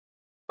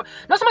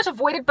not so much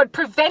avoid it, but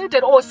prevent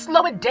it or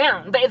slow it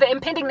down, the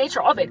impending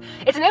nature of it.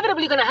 It's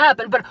inevitably going to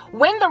happen, but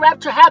when the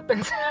rapture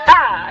happens,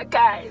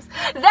 guys,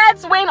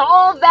 that's when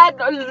all that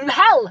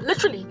hell,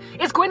 literally,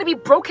 is going to be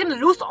broken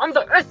loose on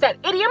the earth. That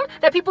idiom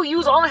that people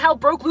use, all hell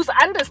broke loose,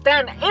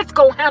 understand it's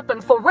going to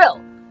happen for real.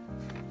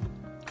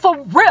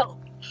 For real.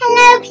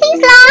 Hello,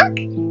 please like,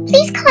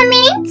 please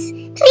comment,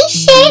 please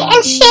share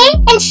and share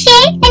and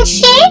share and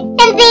share,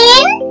 and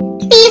then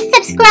please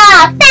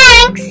subscribe.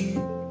 Thanks.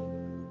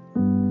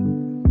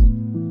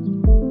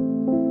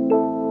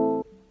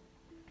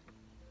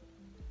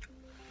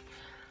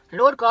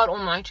 Lord God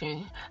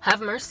Almighty, have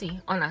mercy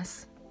on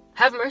us.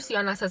 Have mercy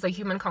on us as a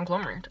human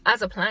conglomerate,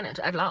 as a planet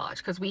at large,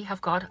 because we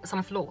have got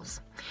some flaws.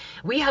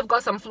 We have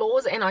got some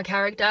flaws in our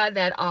character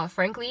that are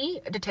frankly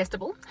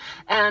detestable,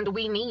 and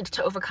we need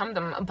to overcome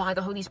them by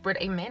the Holy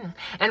Spirit, amen,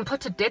 and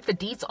put to death the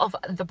deeds of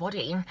the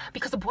body,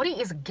 because the body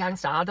is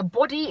gangster, the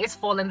body is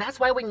fallen. That's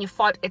why when you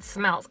fart, it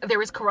smells.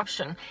 There is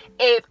corruption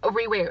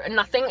everywhere.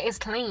 Nothing is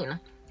clean.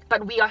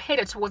 But we are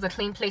headed towards a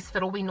clean place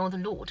for all we know the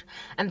Lord.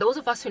 And those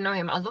of us who know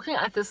him are looking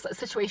at this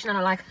situation and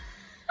are like,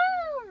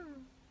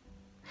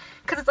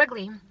 because it's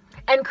ugly.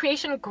 And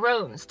creation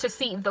groans to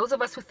see those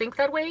of us who think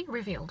that way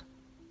revealed.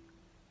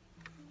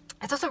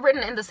 It's also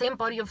written in the same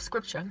body of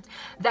scripture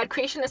that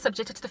creation is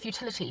subjected to the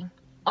futility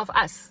of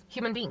us,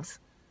 human beings.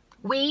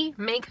 We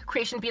make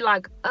creation be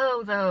like,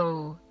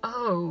 oh,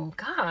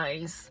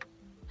 guys.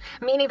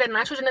 Meaning that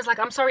nitrogen is like,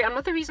 I'm sorry, I'm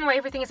not the reason why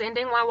everything is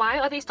ending. Why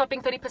are they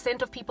stopping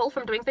 30% of people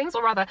from doing things?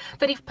 Or rather,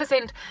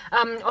 30%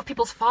 of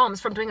people's farms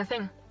from doing a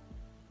thing.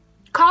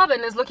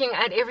 Carbon is looking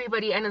at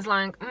everybody and is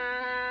like,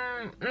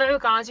 no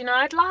guys, you know,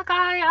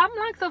 I'm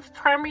like the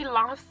primary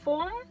life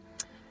form.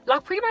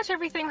 Like pretty much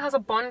everything has a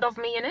bond of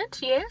me in it.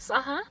 Yes,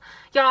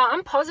 yeah,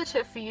 I'm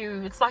positive for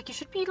you. It's like you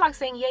should be like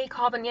saying yay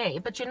carbon yay,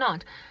 but you're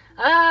not.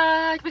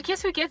 But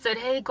guess who gets it?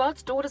 Hey,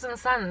 God's daughters and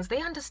sons,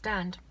 they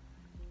understand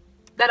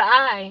that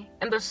I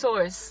am the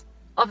source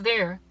of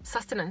their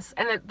sustenance,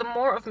 and that the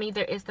more of me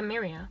there is, the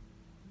merrier.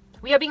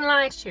 We are being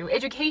lied to.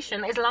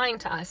 Education is lying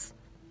to us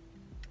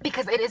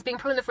because it is being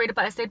proliferated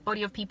by a said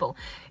body of people.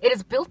 It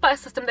is built by a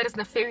system that is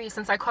nefarious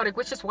and psychotic,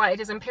 which is why it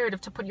is imperative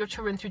to put your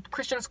children through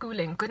Christian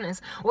schooling, goodness,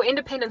 or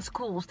independent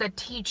schools that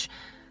teach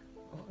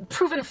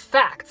proven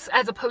facts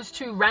as opposed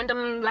to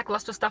random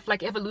lackluster stuff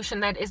like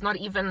evolution that is not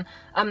even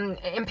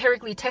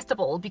empirically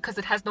testable because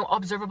it has no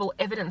observable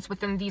evidence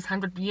within these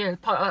thousands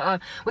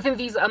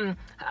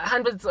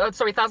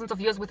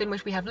of years within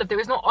which we have lived. There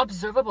is no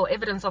observable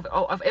evidence of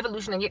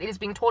evolution, and yet it is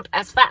being taught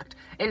as fact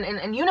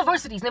in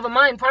universities, never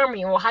mind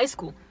primary or high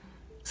school.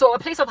 So a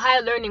place of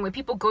higher learning where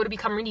people go to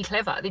become really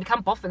clever, they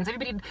become boffins.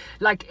 Everybody,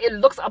 like, it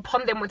looks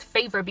upon them with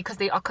favor because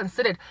they are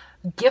considered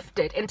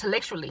gifted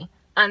intellectually.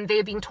 And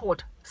they're being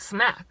taught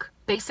smack,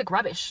 basic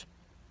rubbish,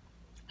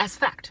 as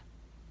fact.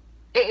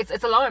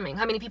 It's alarming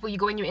how many people you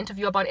go and you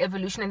interview about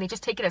evolution and they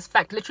just take it as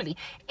fact. Literally,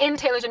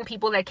 intelligent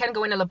people that can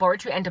go in a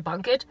laboratory and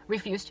debunk it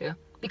refuse to,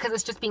 because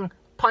it's just being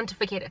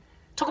pontificated.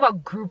 Talk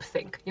about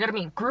groupthink, you know what I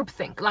mean?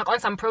 Groupthink, like on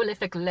some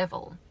prolific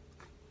level.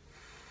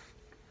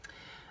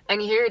 And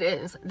here it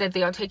is that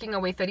they are taking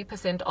away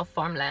 30% of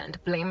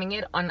farmland, blaming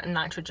it on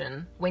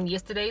nitrogen, when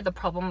yesterday the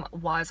problem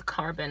was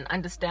carbon.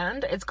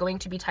 Understand? It's going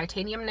to be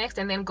titanium next,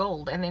 and then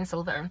gold, and then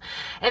silver.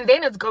 And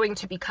then it's going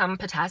to become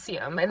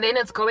potassium, and then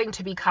it's going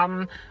to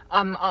become,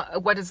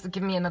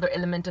 give me another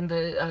element in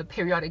the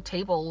periodic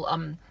table,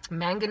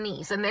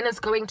 manganese. And then it's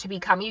going to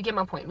become, you get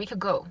my point, we could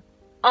go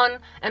on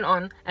and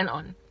on and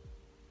on.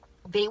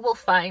 They will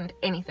find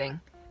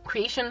anything.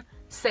 Creation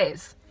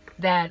says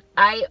that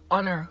I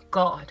honor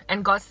God,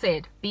 and God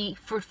said, be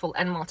fruitful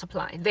and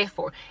multiply.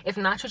 Therefore, if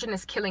nitrogen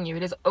is killing you,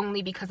 it is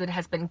only because it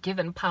has been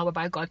given power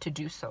by God to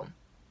do so.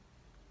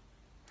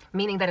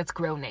 Meaning that it's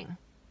groaning,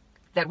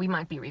 that we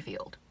might be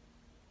revealed.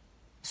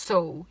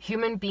 So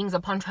human beings,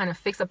 upon trying to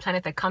fix a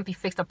planet that can't be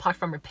fixed apart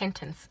from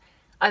repentance,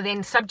 are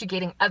then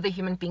subjugating other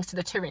human beings to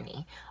the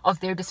tyranny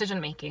of their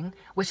decision making,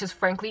 which is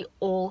frankly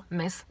all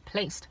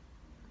misplaced.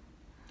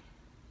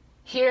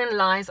 Herein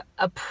lies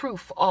a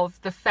proof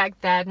of the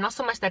fact that not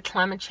so much that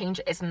climate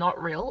change is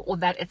not real or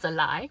that it's a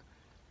lie,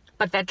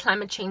 but that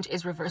climate change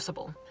is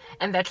reversible,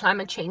 and that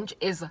climate change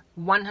is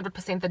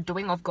 100% the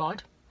doing of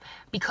God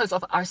because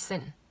of our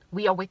sin.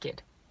 We are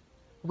wicked.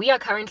 We are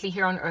currently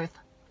here on earth,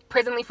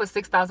 presently for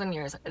 6,000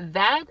 years.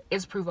 That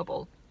is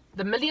provable.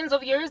 The millions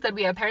of years that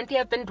we apparently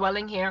have been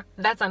dwelling here,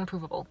 that's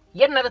unprovable.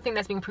 Yet another thing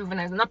that's being proven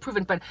as, not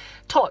proven, but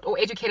taught or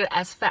educated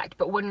as fact,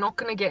 but we're not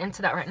going to get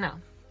into that right now.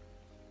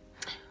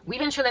 We've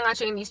been chilling out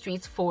here in these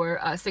streets for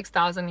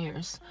 6,000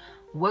 years.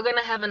 We're going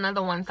to have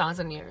another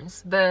 1,000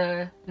 years.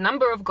 The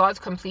number of God's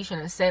completion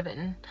is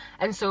 7.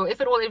 And so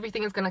if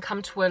everything is going to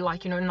come to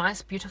a,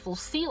 nice, beautiful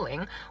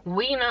ceiling,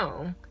 we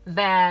know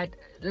that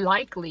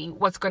likely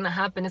what's going to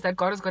happen is that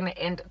God is going to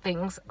end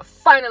things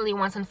finally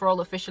once and for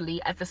all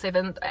officially at the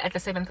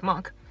seventh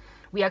mark.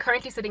 We are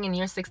currently sitting in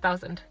year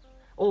 6,000,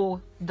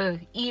 or the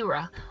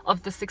era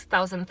of the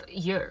 6,000th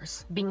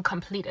years being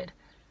completed.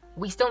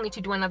 We still need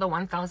to do another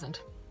 1,000.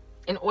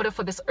 In order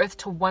for this earth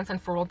to once and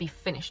for all be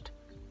finished.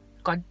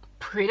 God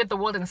created the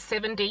world in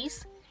 7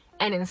 days.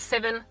 And in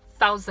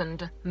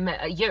 7,000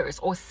 years,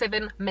 or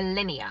 7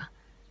 millennia,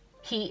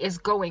 he is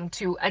going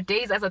to, a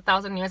day as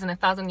 1,000 years and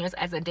 1,000 years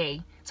as a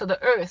day. So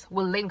the earth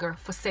will linger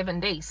for 7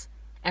 days,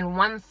 and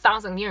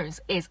 1,000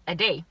 years is a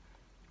day.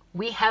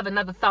 We have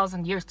another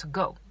 1,000 years to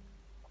go.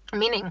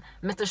 Meaning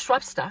Mr.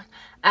 Schwabster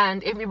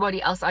and everybody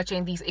else out there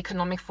in these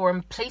economic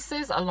forum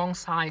places,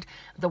 alongside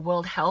the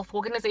World Health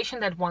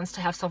Organization that wants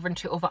to have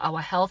sovereignty over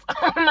our health,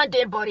 my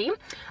dead body,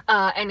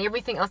 and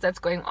everything else that's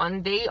going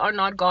on, they are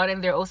not God,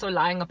 and they're also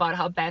lying about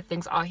how bad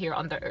things are here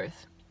on the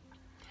earth.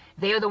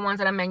 They are the ones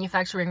that are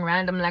manufacturing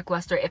random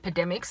lackluster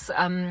epidemics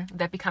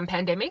that become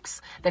pandemics,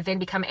 that then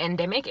become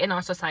endemic in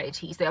our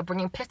societies. They are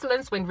bringing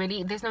pestilence when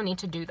really there's no need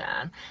to do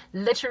that.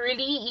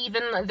 Literally,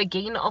 even the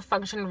gain of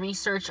function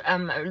research,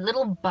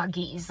 little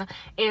buggies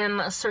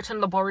in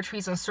certain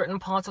laboratories in certain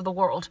parts of the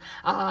world.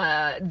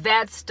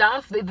 That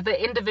stuff,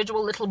 the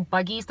individual little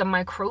buggies, the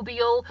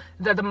microbial,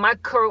 the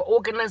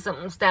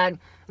microorganisms that,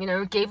 you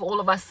know, gave all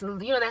of us,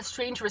 you know, that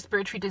strange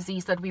respiratory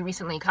disease that we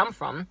recently come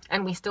from,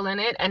 and we're still in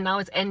it, and now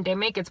it's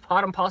endemic. It's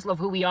part and parcel of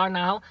who we are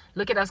now.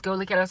 Look at us go,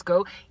 look at us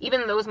go.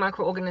 Even those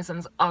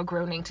microorganisms are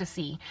groaning to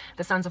see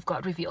the sons of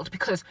God revealed,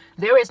 because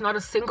there is not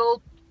a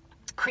single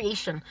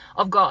creation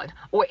of God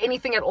or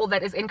anything at all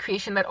that is in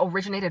creation that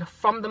originated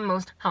from the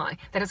Most High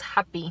that is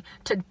happy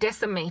to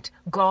decimate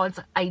God's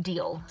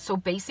ideal. So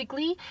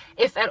basically,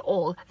 if at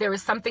all there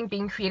is something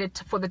being created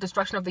for the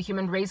destruction of the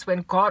human race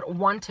when God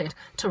wanted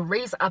to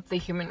raise up the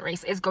human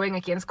race, is going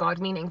against God,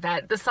 meaning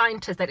that the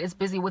scientist that is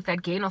busy with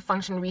that gain of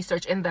function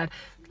research in that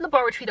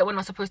laboratory that we're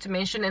not supposed to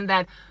mention, in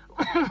that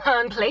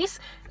one place,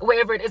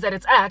 wherever it is that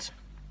it's at,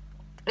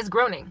 is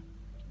groaning.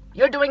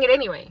 You're doing it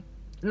anyway.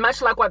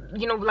 Much like what,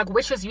 you know, like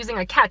witches using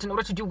a cat in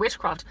order to do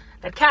witchcraft.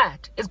 That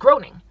cat is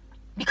groaning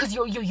because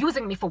you're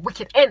using me for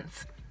wicked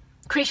ends.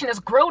 Creation is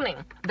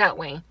groaning that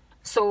way.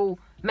 So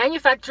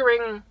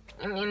manufacturing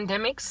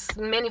endemics,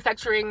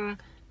 manufacturing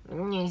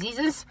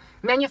diseases,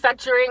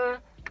 manufacturing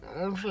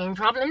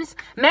problems,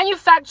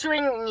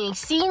 manufacturing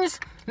scenes,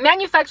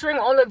 manufacturing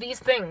all of these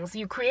things,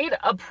 you create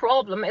a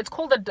problem. It's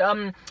called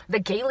the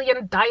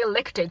Galilean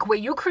dialectic, where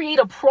you create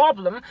a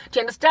problem, do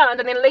you understand?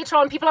 And then later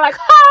on people are like,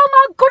 oh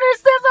my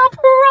goodness, there's a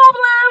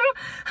problem,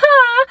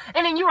 huh?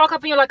 And then you rock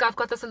up and you're like, I've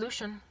got the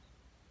solution.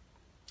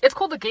 It's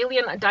called the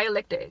Galilean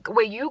dialectic,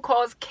 where you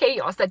cause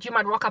chaos that you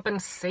might rock up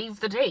and save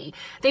the day.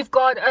 They've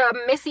got a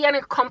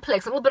messianic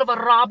complex, a little bit of a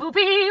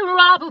rabubi,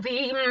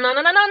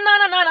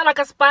 like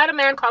a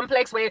Spider-Man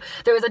complex, where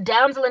there is a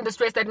damsel in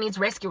distress that needs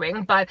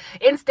rescuing, but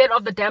instead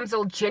of the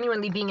damsel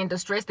genuinely being in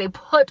distress, they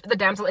put the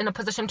damsel in a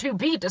position to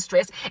be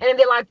distressed, and then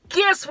they're like,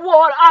 guess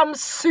what? I'm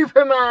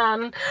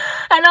Superman,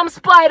 and I'm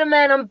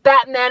Spider-Man, I'm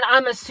Batman,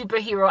 I'm a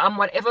superhero, I'm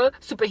whatever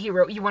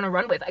superhero you want to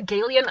run with. A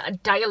Galilean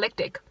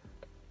dialectic.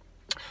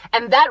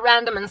 And that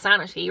random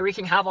insanity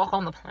wreaking havoc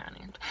on the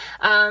planet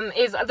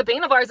is the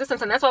bane of our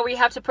existence, and that's why we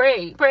have to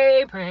pray.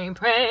 Pray, pray,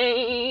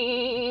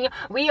 pray.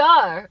 We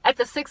are at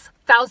the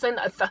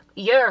 6,000th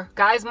year,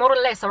 guys, more or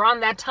less around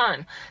that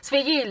time.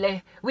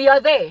 Svegile, we are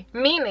there,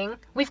 meaning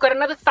we've got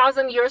another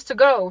 1,000 years to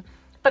go.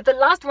 But the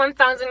last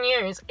 1,000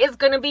 years is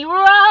going to be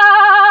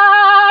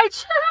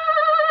righteous.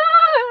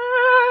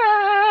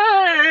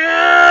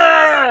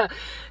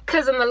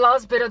 Because in the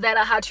last bit of that,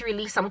 I had to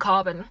release some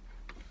carbon.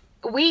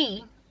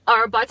 We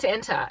are about to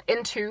enter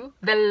into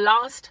the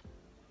last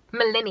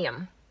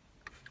millennium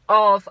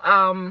of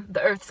the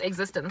Earth's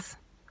existence,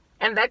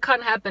 and that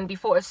can't happen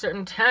before a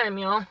certain time,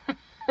 y'all.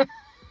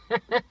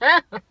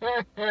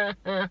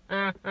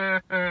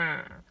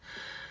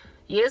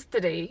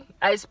 Yesterday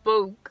I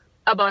spoke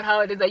about how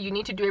it is that you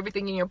need to do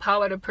everything in your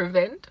power to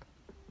prevent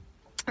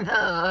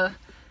the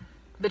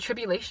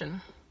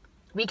tribulation.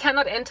 We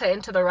cannot enter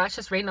into the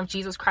righteous reign of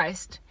Jesus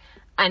Christ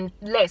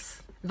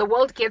unless the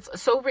world gets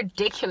so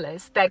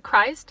ridiculous that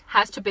Christ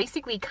has to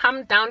basically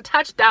come down,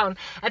 touch down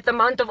at the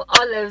Mount of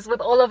Olives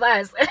with all of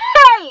us.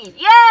 Hey!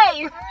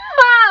 Yay!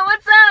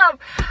 What's up?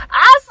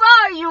 I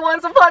saw you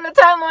once upon a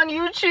time on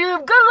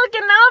YouTube. Good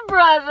looking out,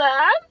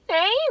 brother.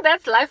 Hey,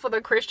 that's life for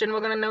the Christian.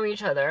 We're gonna know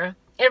each other.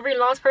 Every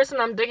last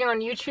person I'm digging on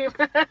YouTube.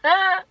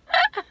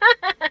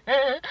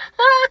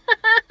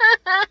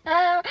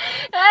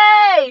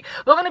 Hey!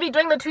 We're gonna be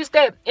doing the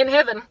two-step in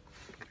heaven.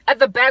 At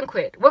the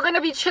banquet, we're going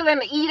to be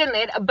chilling, eating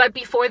it, but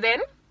before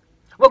then,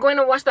 we're going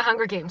to watch the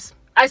Hunger Games.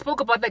 I spoke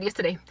about that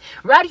yesterday.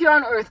 Right here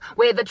on earth,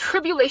 where the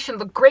tribulation,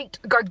 the great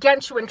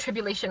gargantuan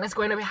tribulation is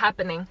going to be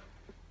happening.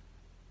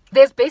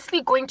 There's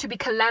basically going to be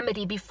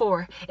calamity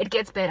before it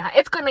gets better.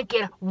 It's going to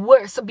get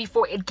worse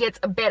before it gets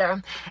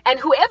better. And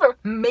whoever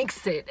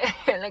makes it,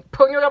 like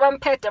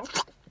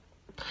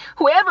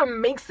whoever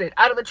makes it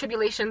out of the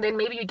tribulation, then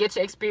maybe you get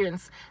to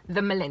experience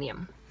the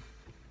millennium.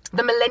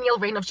 The millennial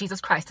reign of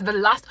Jesus Christ, the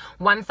last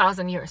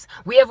 1,000 years.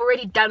 We have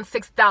already done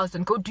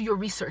 6,000. Go do your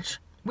research.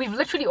 We've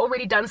literally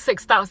already done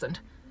 6,000.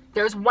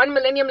 There's 1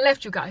 millennium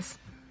left, you guys.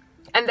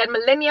 And that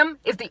millennium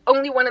is the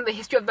only one in the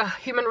history of the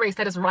human race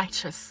that is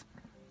righteous.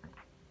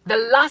 The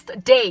last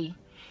day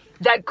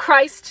that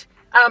Christ,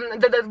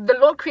 the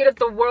Lord created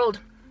the world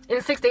in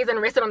 6 days and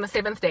rested on the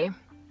 7th day.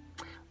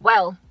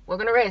 Well, we're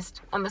going to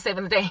rest on the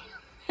 7th day.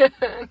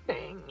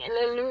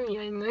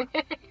 Hallelujah.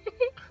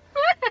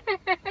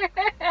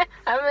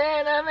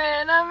 Amen,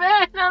 amen,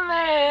 amen,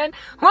 amen.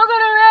 We're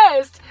gonna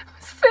rest.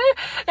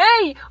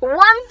 Hey,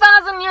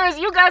 1,000 years,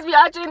 you guys be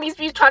out there in these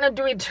streets trying to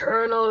do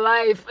eternal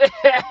life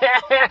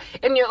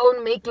in your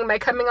own making by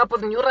coming up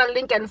with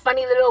Neuralink and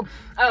funny little,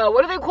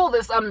 what do they call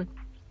this? What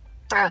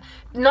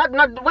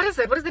is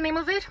it? What is the name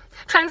of it?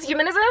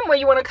 Transhumanism, where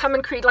you want to come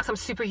and create like some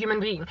superhuman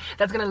being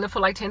that's gonna live for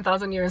like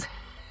 10,000 years.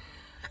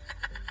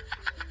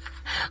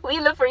 We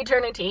live for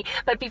eternity,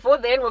 but before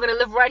then, we're gonna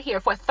live right here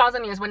for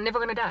 1,000 years. We're never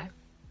gonna die.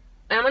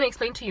 And I'm gonna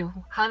explain to you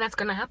how that's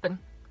gonna happen.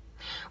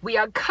 We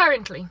are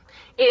currently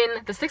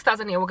in the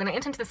 6,000 year. We're going to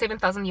enter into the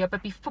 7,000 year,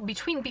 but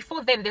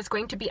before then, there's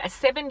going to be a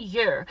 7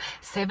 year.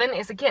 7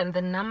 is again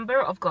the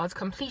number of God's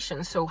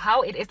completion. So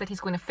how it is that He's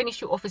going to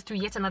finish you off is through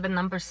yet another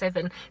number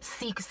 7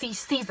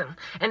 season,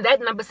 and that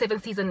number 7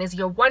 season is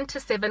your 1 to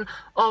 7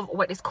 of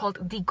what is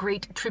called the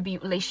Great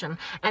Tribulation.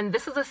 And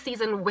this is a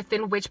season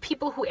within which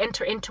people who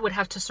enter into it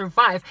have to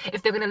survive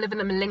if they're going to live in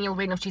the millennial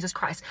reign of Jesus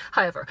Christ.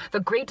 However,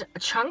 the great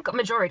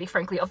majority,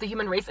 frankly, of the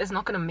human race is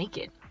not going to make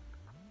it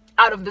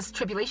out of this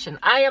tribulation.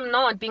 I am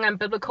not being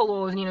unbiblical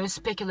or,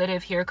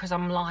 speculative here because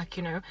I'm like,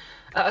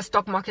 a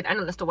stock market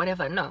analyst or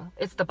whatever. No,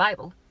 it's the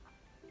Bible.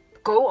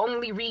 Go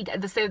only read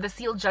the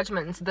sealed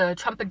judgments, the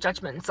trumpet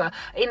judgments.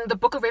 In the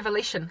book of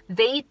Revelation,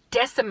 they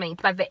decimate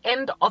by the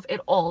end of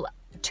it all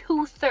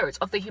 2/3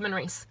 of the human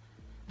race.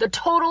 The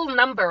total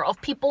number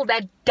of people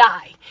that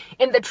die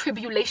in the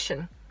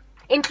tribulation,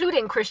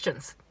 including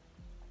Christians,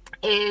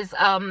 is,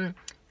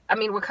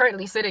 we're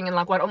currently sitting in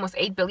almost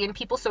 8 billion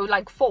people, so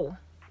like 4.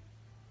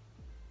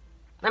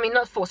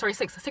 Not 4, sorry,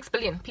 6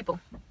 billion people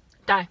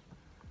die.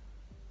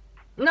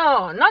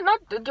 No, not,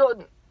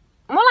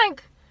 more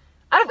like,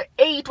 out of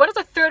 8, what is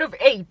 1/3 of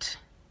 8?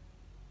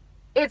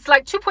 It's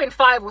like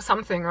 2.5 or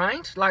something,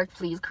 right?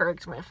 Please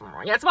correct me if I'm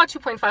wrong. Yeah, it's about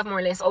 2.5 more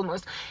or less,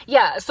 almost.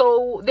 Yeah,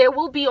 so there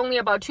will be only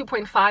about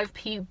 2.5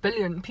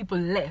 billion people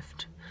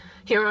left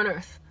here on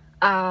Earth.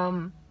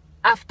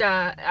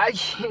 After...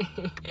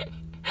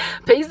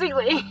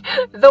 Basically,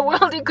 the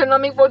world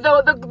economic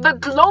the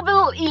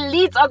global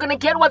elites are gonna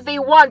get what they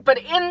want, but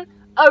in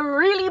a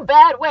really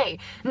bad way,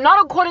 not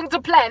according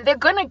to plan. They're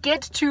gonna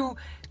get to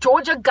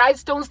Georgia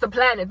Guidestones the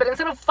planet, but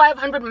instead of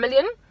 500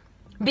 million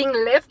being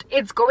left,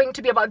 it's going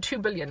to be about 2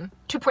 billion,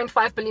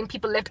 2.5 billion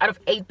people left out of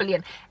 8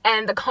 billion,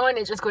 and the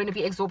carnage is going to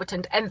be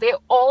exorbitant, and they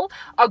all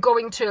are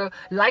going to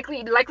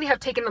likely have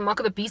taken the mark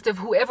of the beast if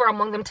whoever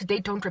among them today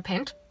don't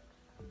repent.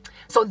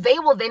 So they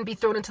will then be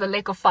thrown into the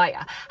lake of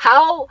fire.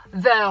 How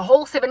the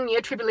whole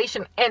 7-year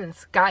tribulation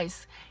ends,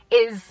 guys,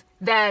 is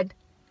that,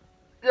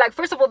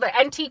 first of all, the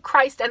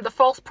Antichrist and the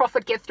false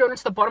prophet get thrown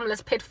into the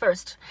bottomless pit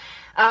first.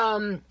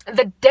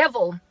 The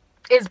devil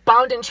is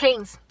bound in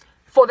chains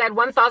for that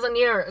 1,000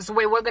 years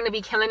where we're going to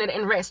be killing it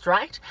in rest,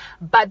 right?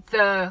 But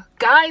the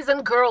guys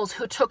and girls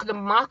who took the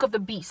mark of the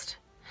beast,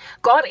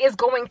 God is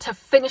going to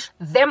finish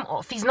them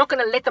off. He's not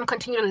going to let them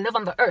continue to live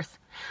on the earth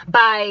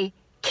by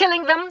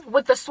killing them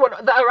with the sword,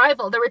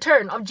 the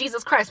return of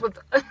Jesus Christ with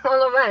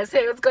all of us.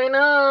 Hey, what's going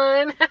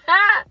on?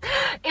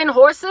 In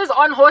horses,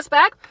 on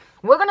horseback,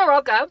 we're going to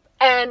rock up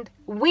and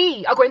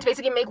we are going to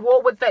basically make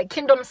war with the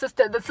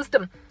the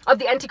system of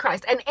the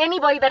Antichrist. And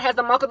anybody that has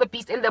the mark of the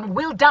beast in them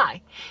will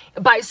die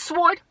by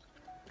sword,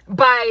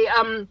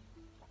 by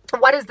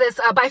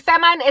by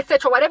famine,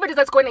 etc. Whatever it is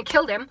that's going to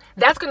kill them,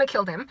 that's going to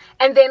kill them.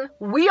 And then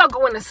we are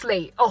going to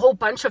slay a whole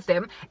bunch of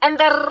them. And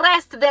the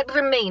rest that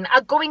remain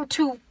are going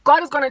to,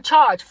 God is going to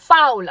charge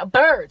foul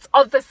birds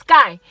of the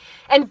sky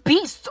and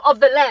beasts of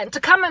the land to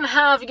come and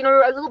have, a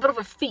little bit of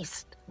a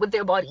feast with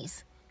their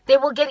bodies. They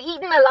will get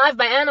eaten alive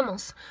by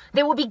animals.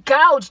 They will be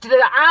gouged.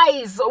 Their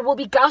eyes will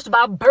be gouged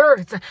by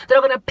birds that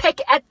are going to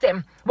peck at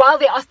them while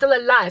they are still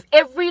alive.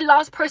 Every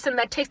last person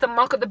that takes the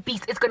mark of the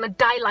beast is going to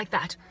die like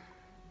that.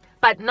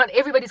 But not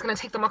everybody's going to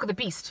take the mark of the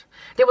beast.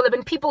 There will have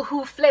been people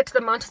who fled to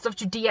the mountains of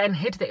Judea and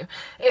hid there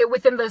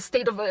within the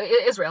state of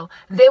Israel.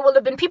 There will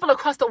have been people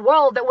across the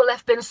world that will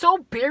have been so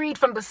buried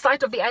from the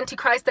sight of the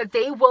Antichrist that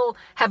they will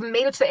have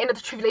made it to the end of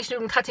the tribulation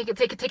and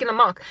taking the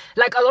mark.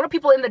 Like a lot of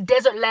people in the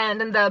desert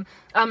land and the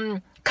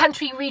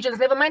country regions,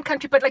 never mind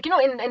country, but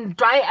in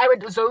dry,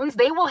 arid zones,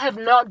 they will have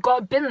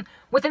not been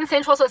within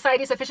central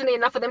society sufficiently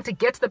enough for them to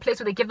get to the place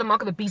where they give the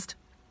mark of the beast.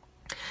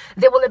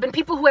 There will have been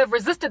people who have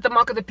resisted the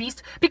mark of the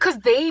beast because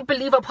they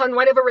believe upon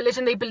whatever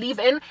religion they believe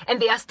in and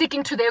they are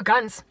sticking to their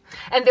guns.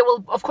 And there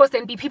will, of course,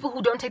 then be people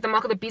who don't take the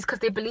mark of the beast because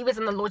they believe is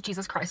in the Lord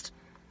Jesus Christ.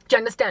 Do you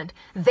understand?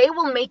 They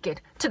will make it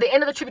to the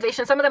end of the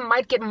tribulation. Some of them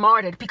might get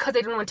martyred because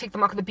they didn't want to take the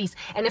mark of the beast.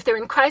 And if they're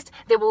in Christ,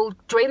 they will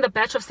join the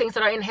batch of saints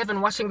that are in heaven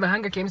watching the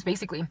Hunger Games,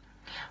 basically.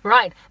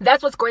 Right,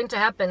 that's what's going to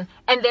happen.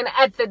 And then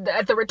at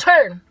the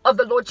return of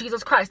the Lord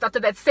Jesus Christ, after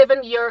that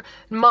 7-year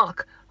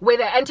mark, where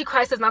the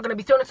Antichrist is now going to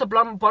be thrown into a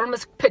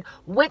bottomless pit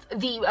with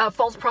the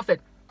false prophet,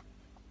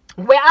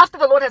 where after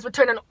the Lord has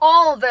returned, and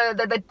all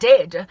the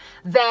dead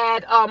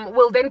that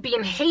will then be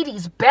in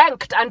Hades,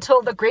 banked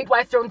until the great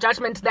white throne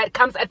judgment that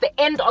comes at the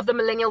end of the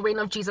millennial reign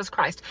of Jesus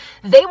Christ.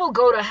 They will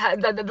go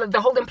to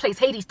the holding place,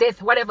 Hades,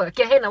 death, whatever,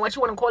 Gehenna, what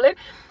you want to call it.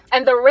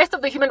 And the rest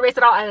of the human race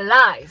that are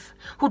alive,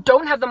 who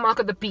don't have the mark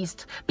of the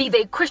beast, be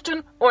they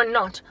Christian or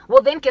not,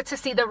 will then get to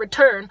see the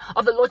return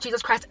of the Lord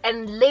Jesus Christ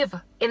and live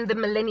in the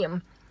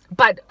millennium,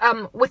 but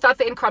without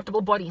the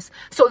incorruptible bodies.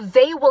 So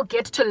they will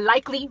get to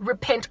likely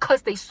repent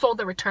because they saw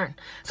the return.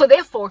 So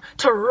therefore,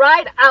 to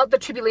ride out the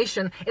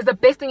tribulation is the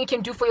best thing you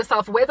can do for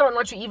yourself, whether or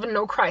not you even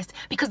know Christ,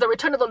 because the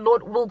return of the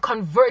Lord will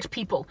convert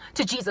people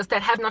to Jesus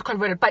that have not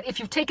converted. But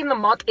if you've taken the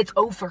mark, it's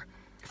over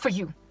for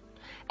you.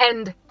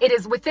 And it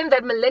is within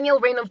that millennial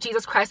reign of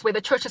Jesus Christ where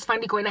the church is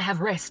finally going to have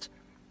rest.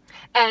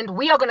 And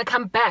we are going to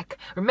come back,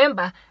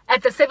 remember,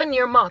 at the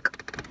 7-year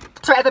mark.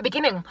 So at the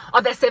beginning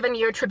of that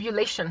 7-year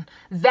tribulation,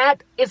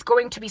 that is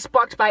going to be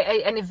sparked by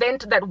an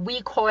event that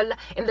we call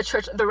in the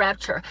church the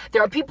rapture.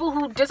 There are people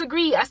who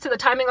disagree as to the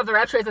timing of the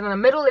rapture. Is it in the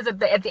middle? Is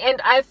it at the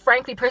end? I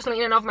frankly, personally,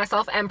 in and of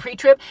myself, am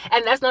pre-trib,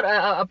 and that's not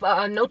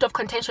a note of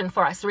contention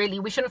for us, really.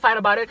 We shouldn't fight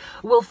about it.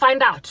 We'll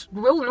find out.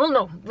 We'll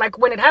know. Like,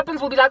 when it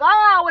happens, we'll be like,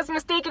 oh, I was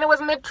mistaken, it was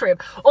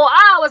mid-trib. Or,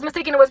 I was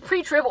mistaken, it was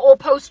pre-trib or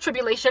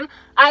post-tribulation.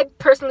 I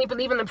personally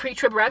believe in the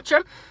pre-trib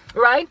rapture,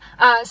 right?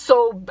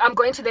 So I'm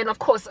going to then, of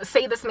course,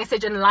 say this message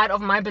in light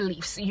of my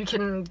beliefs. You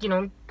can,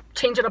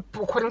 change it up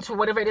according to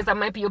whatever it is that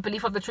might be your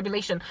belief of the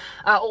tribulation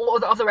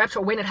or of the rapture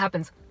when it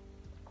happens.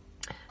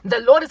 The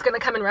Lord is going to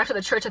come and rapture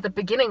the church at the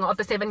beginning of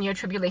the 7-year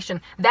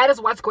tribulation. That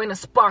is what's going to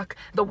spark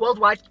the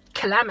worldwide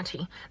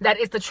calamity. That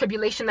is the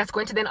tribulation that's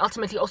going to then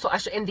ultimately also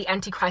usher in the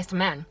Antichrist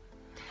man.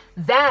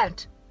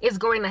 That is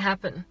going to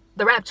happen.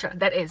 The rapture,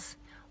 that is,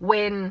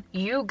 when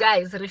you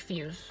guys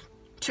refuse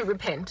to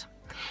repent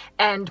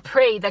and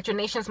pray that your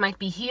nations might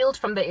be healed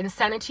from the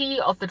insanity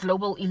of the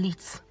global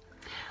elites.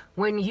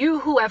 When you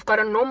who have got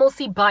a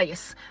normalcy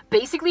bias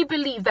basically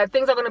believe that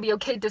things are going to be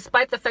okay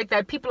despite the fact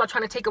that people are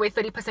trying to take away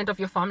 30% of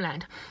your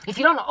farmland. If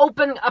you don't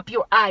open up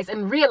your eyes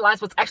and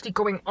realize what's actually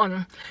going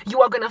on,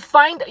 you are going to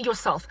find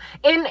yourself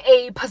in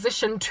a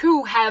position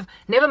to have,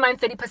 never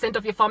mind 30%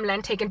 of your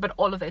farmland taken, but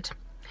all of it.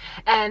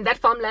 And that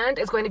farmland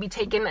is going to be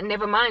taken,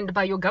 never mind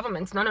by your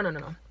governments. No.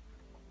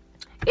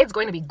 It's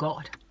going to be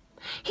God.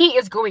 He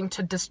is going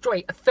to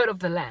destroy 1/3 of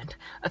the land.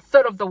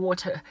 1/3 of the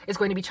water is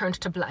going to be turned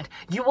to blood.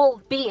 You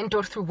will be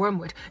endured through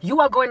wormwood.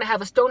 You are going to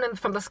have a stone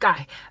from the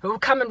sky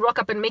come and rock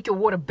up and make your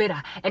water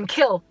bitter and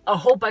kill a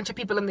whole bunch of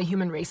people in the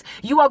human race.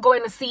 You are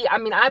going to see,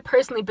 I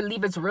personally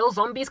believe it's real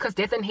zombies, because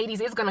death and Hades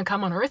is going to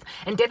come on earth,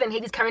 and death and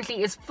Hades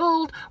currently is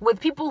filled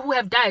with people who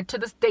have died to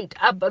this date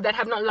that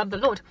have not loved the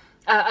Lord.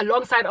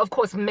 Alongside, of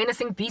course,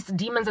 menacing beasts,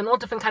 demons, and all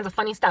different kinds of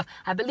funny stuff.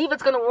 I believe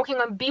it's going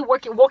to be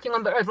walking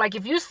on the earth. Like,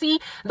 if you see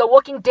The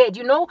Walking Dead,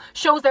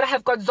 shows that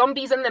have got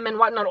zombies in them and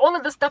whatnot, all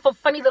of this stuff of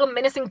funny little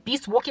menacing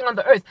beasts walking on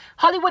the earth.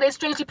 Hollywood is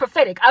strangely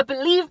prophetic. I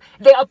believe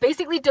they are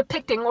basically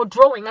depicting or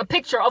drawing a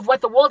picture of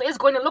what the world is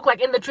going to look like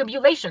in the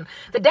tribulation.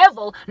 The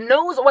devil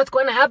knows what's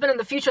going to happen in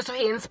the future, so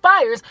he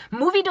inspires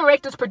movie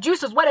directors,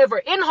 producers, whatever,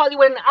 in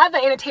Hollywood and other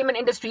entertainment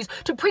industries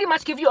to pretty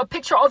much give you a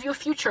picture of your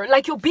future,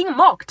 like you're being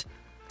mocked.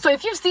 So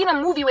if you've seen a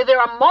movie where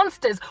there are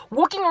monsters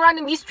walking around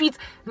in these streets,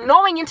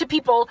 gnawing into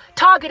people,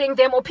 targeting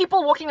them, or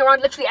people walking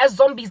around literally as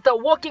zombies, The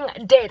Walking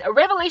Dead.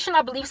 Revelation,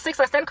 I believe, 6,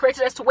 I stand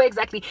corrected as to where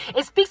exactly.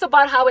 It speaks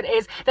about how it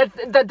is that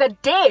the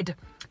dead,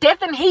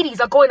 death and Hades,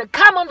 are going to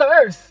come on the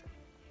earth.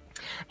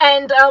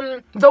 And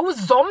those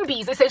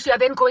zombies essentially are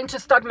then going to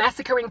start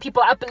massacring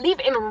people. I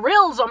believe in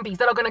real zombies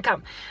that are going to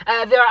come.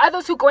 There are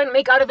others who go and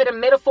make out of it a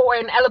metaphor or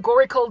an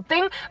allegorical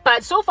thing.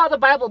 But so far the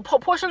Bible,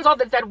 portions of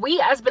it that we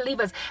as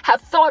believers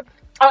have thought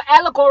are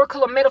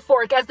allegorical or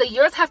metaphoric as the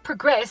years have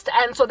progressed,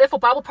 and so therefore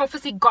Bible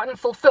prophecy gotten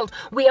fulfilled.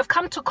 We have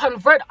come to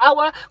convert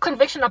our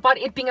conviction about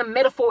it being a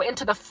metaphor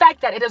into the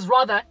fact that it is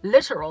rather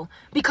literal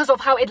because of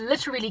how it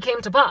literally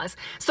came to pass.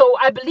 So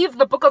I believe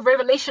the book of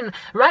Revelation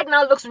right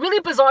now looks really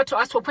bizarre to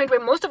us, to a point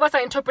where most of us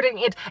are interpreting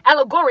it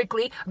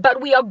allegorically,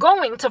 but we are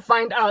going to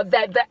find out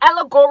that the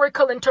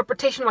allegorical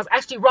interpretation was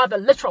actually rather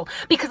literal,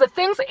 because the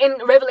things in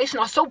Revelation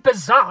are so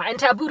bizarre and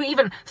taboo to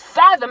even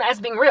fathom as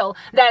being real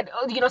that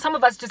some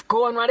of us just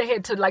go on right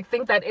ahead to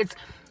think that it's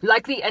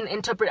likely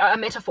a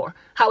metaphor,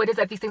 how it is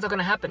that these things are going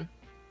to happen.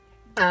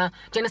 Do you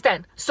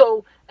understand?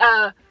 So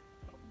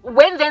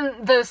when then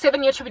the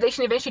 7-year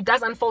tribulation eventually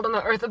does unfold on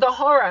the earth, the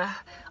horror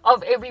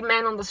of every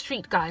man on the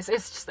street, guys,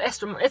 it's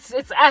just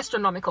it's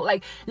astronomical.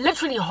 Like,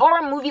 literally,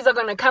 horror movies are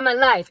going to come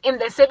alive in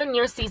the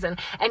 7-year season,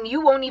 and you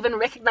won't even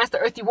recognize the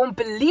earth. You won't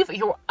believe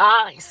your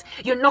eyes.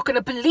 You're not going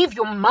to believe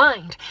your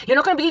mind. You're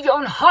not going to believe your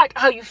own heart,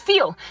 how you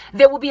feel.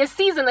 There will be a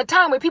season, a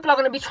time where people are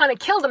going to be trying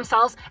to kill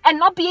themselves and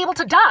not be able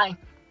to die.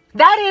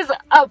 That is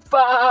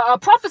a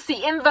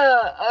prophecy in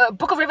the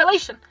book of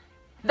Revelation.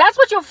 That's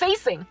what you're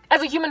facing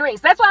as a human race.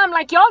 That's why I'm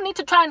like, y'all need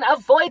to try and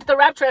avoid the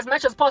rapture as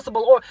much as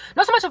possible, or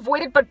not so much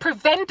avoid it, but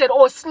prevent it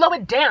or slow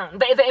it down,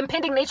 the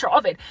impending nature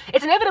of it.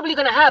 It's inevitably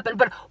going to happen,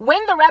 but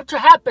when the rapture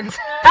happens,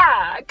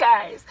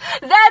 guys,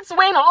 that's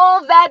when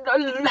all that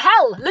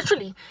hell,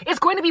 literally, is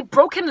going to be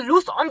broken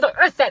loose on the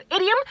earth. That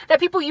idiom that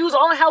people use,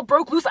 all hell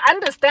broke loose,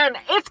 understand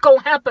it's going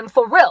to happen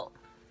for real.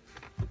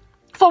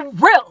 For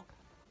real.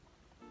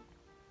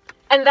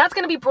 And that's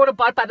going to be brought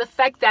about by the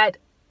fact that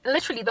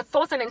literally the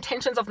thoughts and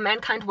intentions of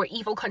mankind were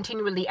evil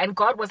continually, and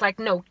God was like,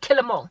 no, kill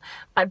them all,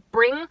 but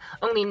bring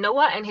only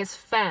Noah and his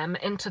fam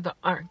into the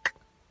ark.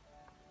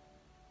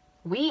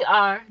 We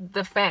are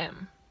the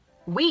fam.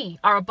 We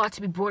are about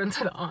to be brought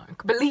into the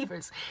ark,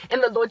 believers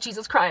in the Lord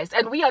Jesus Christ,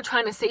 and we are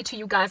trying to say to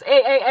you guys,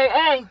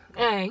 hey,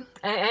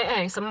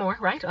 some more,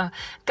 right?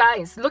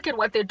 Guys, look at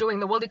what they're doing,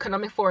 the World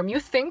Economic Forum. You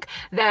think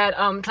that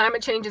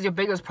climate change is your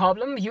biggest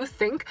problem? You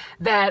think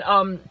that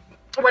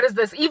what is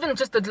this? Even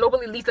just the global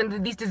elites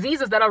and these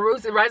diseases that are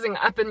rising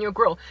up in your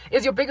grill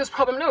is your biggest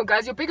problem? No,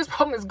 guys, your biggest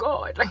problem is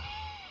God. Like,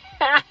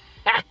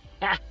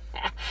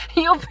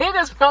 your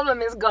biggest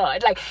problem is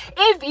God. Like,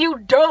 if you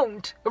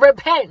don't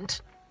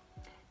repent,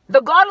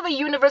 the God of the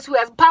universe, who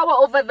has power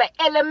over the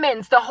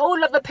elements, the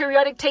whole of the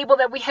periodic table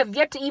that we have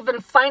yet to even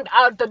find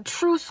out the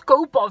true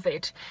scope of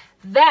it,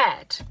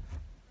 that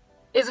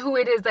is who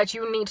it is that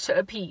you need to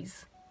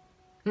appease.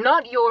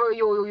 Not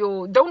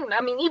your don't, I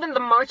mean, even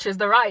the marches,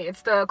 the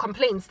riots, the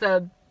complaints,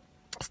 the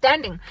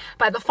standing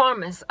by the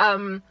farmers,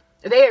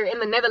 there in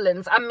the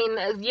Netherlands. I mean,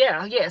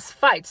 yes,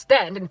 fight,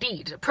 stand,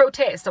 indeed,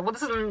 protest. Well,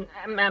 this is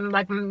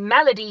like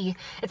malady.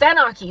 It's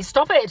anarchy.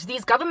 Stop it.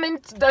 These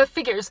government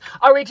figures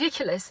are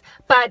ridiculous.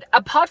 But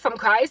apart from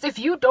Christ, if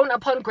you don't,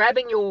 upon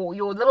grabbing your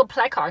little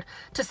placard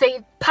to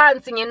say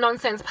pants in your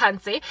nonsense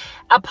pantsy,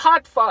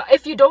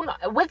 if you don't,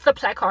 with the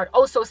placard,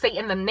 also say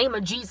in the name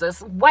of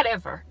Jesus,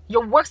 whatever,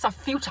 your works are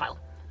futile.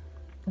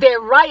 Their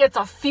riots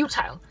are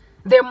futile.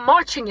 Their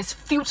marching is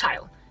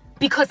futile,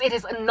 because it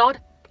is not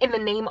in the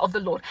name of the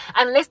Lord.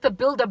 Unless the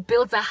builder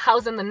builds a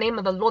house in the name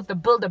of the Lord, the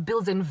builder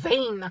builds in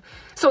vain.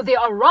 So they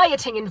are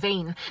rioting in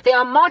vain. They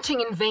are marching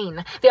in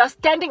vain. They are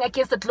standing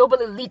against the global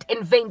elite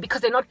in vain,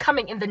 because they're not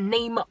coming in the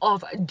name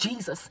of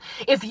Jesus.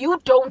 If you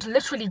don't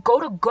literally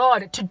go to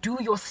God to do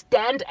your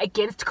stand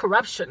against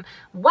corruption,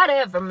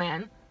 whatever,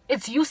 man,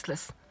 it's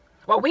useless.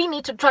 What we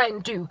need to try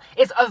and do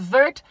is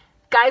avert,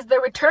 guys, the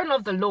return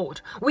of the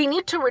Lord. We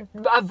need to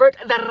avert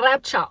the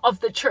rapture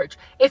of the church.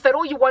 If at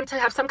all you want to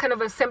have some kind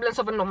of a semblance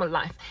of a normal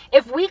life.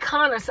 If we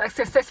can't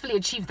successfully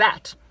achieve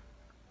that,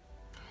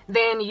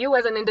 then you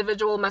as an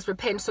individual must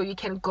repent so you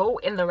can go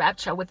in the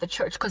rapture with the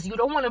church, because you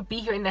don't want to be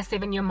here in that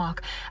 7-year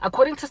mark.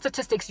 According to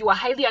statistics, you are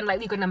highly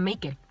unlikely going to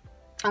make it.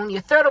 Only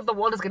a third of the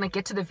world is going to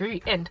get to the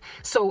very end.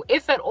 So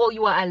if at all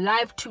you are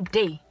alive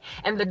today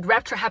and the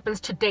rapture happens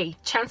today,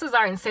 chances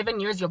are in 7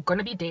 years you're going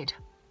to be dead.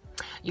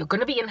 You're going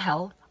to be in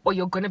hell, or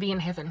you're going to be in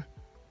heaven.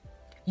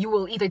 You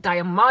will either die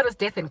a martyr's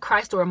death in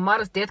Christ, or a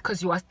martyr's death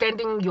because you are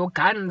standing your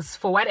guns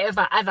for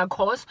whatever other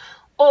cause,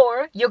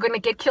 or you're going to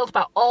get killed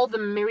by all the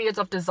myriads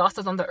of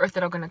disasters on the earth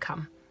that are going to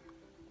come.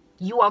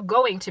 You are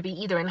going to be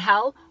either in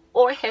hell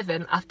or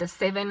heaven after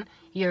 7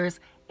 years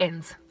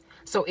ends.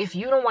 So if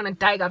you don't want to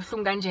die,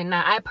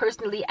 now I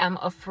personally am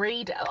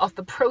afraid of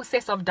the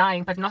process of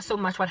dying, but not so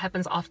much what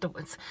happens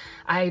afterwards.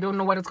 I don't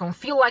know what it's going to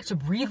feel like to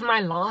breathe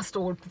my last,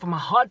 or for my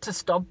heart to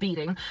stop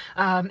beating.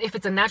 If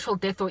it's a natural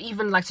death, or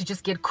even like to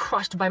just get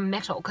crushed by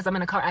metal because I'm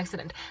in a car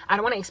accident. I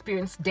don't want to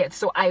experience death.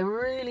 So I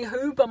really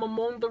hope I'm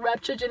among the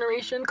rapture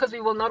generation, because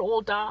we will not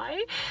all die,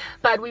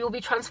 but we will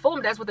be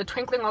transformed as with the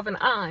twinkling of an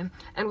eye,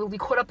 and we'll be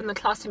caught up in the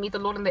clouds to meet the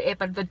Lord in the air.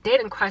 But the dead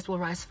in Christ will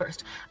rise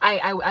first.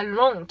 I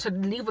long to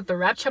leave with the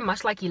rapture,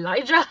 much like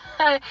Elijah,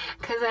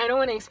 because I don't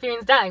want to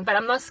experience dying, but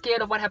I'm not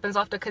scared of what happens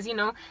after, because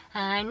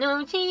I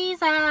know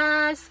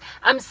Jesus,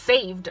 I'm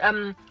saved,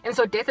 and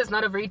so death is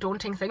not a very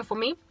daunting thing for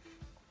me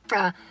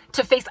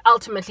to face.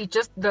 Ultimately,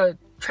 just the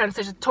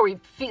transitory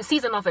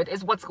season of it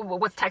is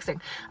what's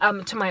taxing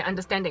to my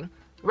understanding,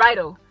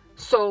 righto.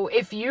 So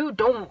if you're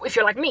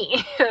like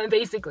me,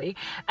 basically,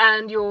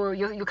 and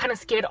you're kind of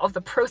scared of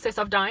the process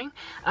of dying,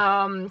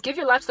 give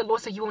your life to the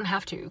Lord so you won't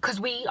have to. Because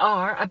we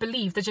are, I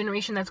believe, the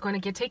generation that's going to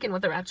get taken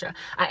with the rapture.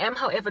 I am,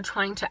 however,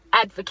 trying to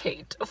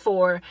advocate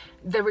for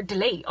the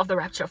delay of the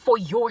rapture for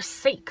your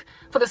sake,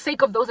 for the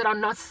sake of those that are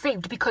not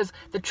saved, because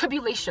the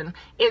tribulation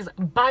is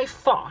by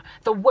far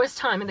the worst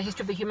time in the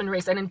history of the human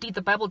race. And indeed,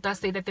 the Bible does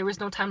say that there is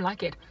no time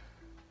like it.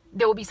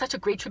 There will be such a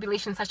great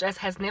tribulation, such as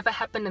has never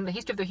happened in the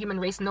history of the human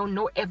race, no,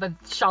 nor ever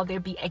shall there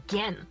be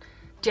again.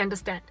 Do you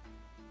understand?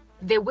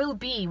 There will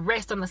be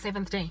rest on the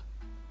 7th day.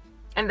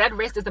 And that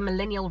rest is the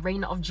millennial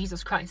reign of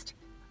Jesus Christ.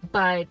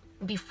 But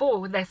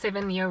before that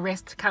 7-year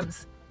rest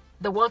comes,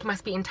 the world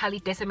must be entirely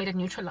decimated,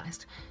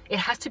 neutralized. It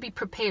has to be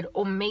prepared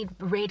or made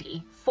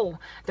ready for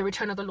the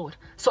return of the Lord.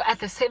 So at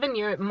the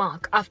 7-year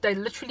mark, after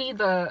literally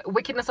the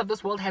wickedness of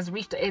this world has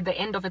reached the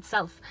end of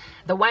itself,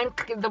 the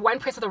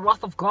winepress of the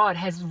wrath of God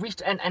has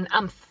reached an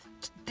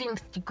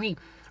umpteenth degree.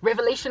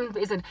 Revelation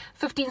is in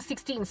 15,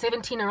 16,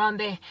 17, around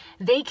there.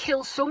 They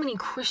kill so many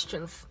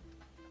Christians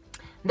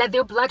that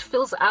their blood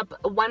fills up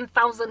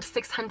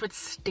 1,600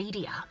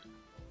 stadia.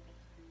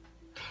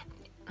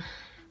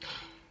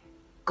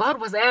 God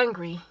was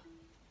angry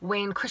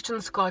when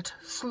Christians got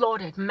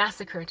slaughtered,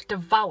 massacred,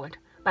 devoured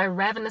by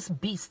ravenous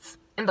beasts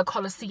in the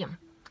Colosseum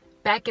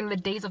back in the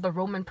days of the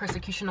Roman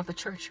persecution of the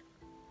church.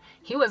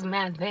 He was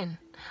mad then.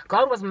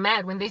 God was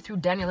mad when they threw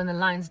Daniel in the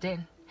lion's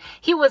den.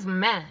 He was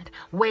mad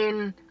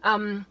when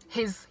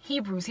his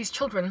Hebrews, his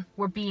children,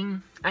 were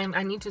being...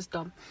 I need to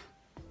stop.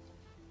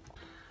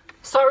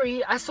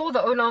 Sorry, I saw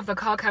the owner of the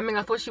car coming.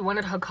 I thought she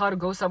wanted her car to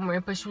go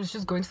somewhere, but she was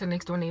just going to the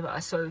next door neighbor.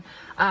 So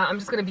I'm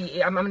gonna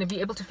be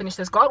able to finish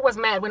this. God was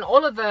mad when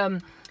all of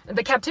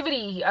the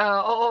captivity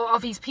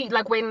of his people,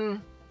 like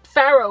when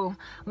Pharaoh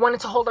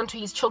wanted to hold on to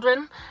his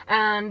children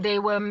and they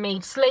were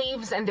made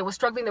slaves and they were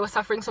struggling, they were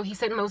suffering, so he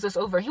sent Moses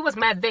over. He was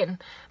mad then.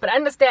 But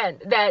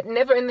understand that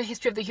never in the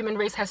history of the human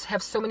race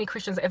have so many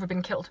Christians ever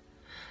been killed.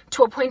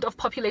 To a point of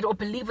populating, or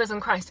believers in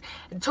Christ,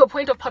 to a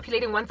point of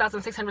populating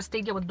 1,600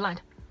 stadia with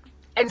blood.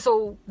 And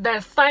so the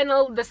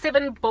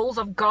 7 bowls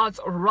of God's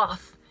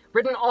wrath,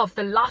 written off,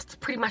 the last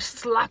pretty much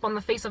slap on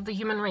the face of the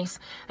human race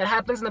that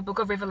happens in the book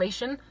of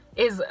Revelation,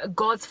 is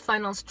God's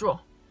final straw.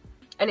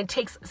 And it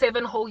takes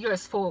 7 whole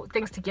years for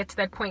things to get to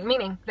that point,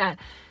 meaning that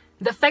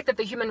the fact that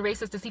the human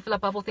race is deceitful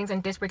above all things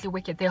and desperately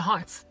wicked, their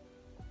hearts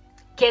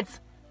gets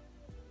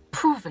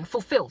proven,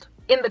 fulfilled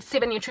in the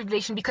 7-year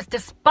tribulation, because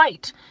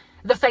despite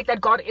the fact that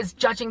God is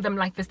judging them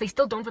like this, they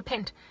still don't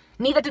repent.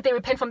 Neither did they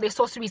repent from their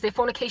sorceries, their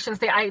fornications,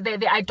 their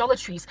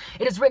idolatries.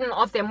 It is written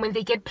of them when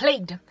they get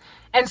plagued.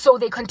 And so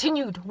they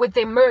continued with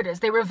their murders,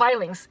 their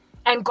revilings.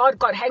 And God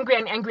got angrier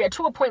and angrier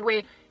to a point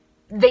where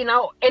they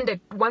now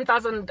ended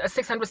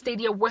 1,600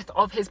 stadia worth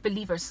of his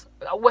believers,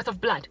 worth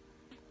of blood.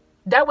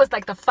 That was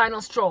like the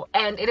final straw.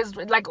 And it is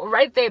like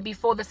right there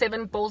before the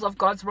 7 bowls of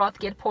God's wrath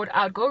get poured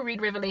out. Go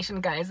read Revelation,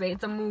 guys.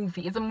 It's a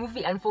movie. It's a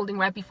movie unfolding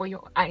right before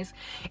your eyes.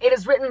 It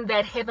is written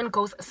that heaven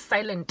goes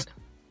silent.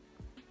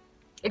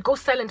 It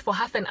goes silent for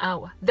half an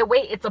hour. The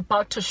way it's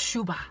about to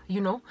shuba,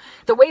 you know?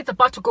 The way it's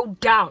about to go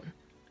down.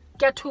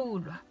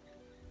 Getulwa.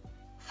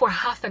 For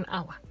half an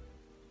hour.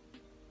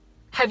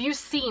 Have you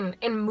seen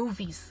in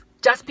movies,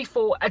 just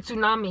before a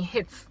tsunami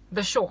hits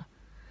the shore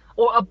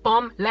or a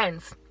bomb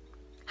lands,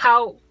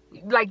 how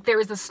like there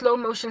is a slow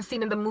motion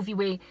scene in the movie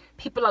where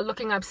people are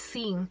looking up,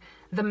 seeing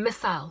the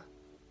missile,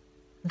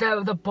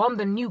 the bomb,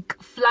 the nuke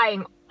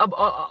flying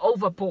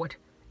overboard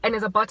and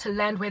is about to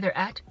land where they're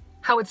at?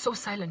 How it's so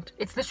silent.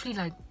 It's literally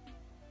like,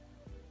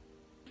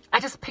 I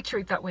just picture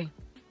it that way,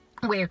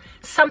 where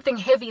something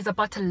heavy is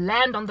about to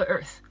land on the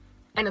earth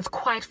and it's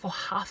quiet for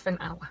half an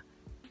hour.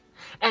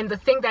 And the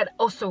thing that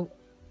also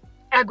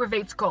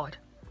aggravates God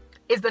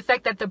is the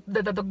fact that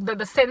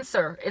the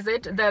censer, is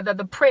it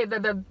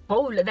the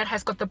bowl that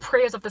has got the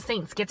prayers of the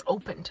saints gets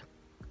opened.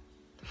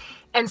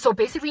 And so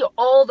basically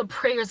all the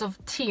prayers of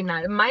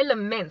Tina, my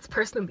laments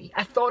personally,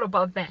 I thought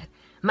about that.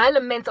 My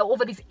laments are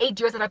over these 8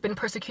 years that I've been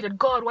persecuted.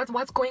 God,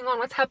 what's going on?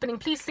 What's happening?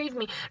 Please save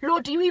me.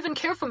 Lord, do you even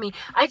care for me?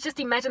 I just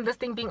imagine this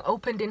thing being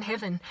opened in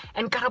heaven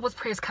and Garabo's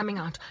prayers coming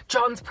out,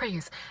 John's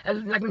prayers,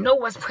 like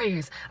Noah's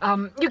prayers.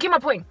 You get my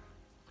point.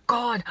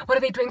 God, what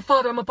are they doing?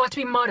 Father, I'm about to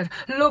be murdered.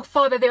 Look,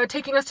 Father, they are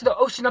taking us to the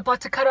ocean, about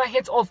to cut our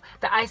heads off.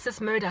 The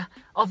ISIS murder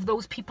of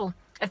those people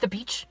at the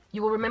beach.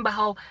 You will remember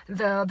how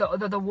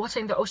the water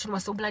in the ocean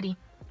was so bloody,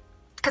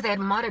 because they had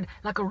murdered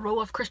like a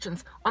row of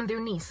Christians on their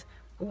knees.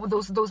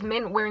 Those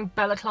men wearing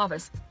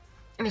balaclavas,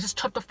 and they just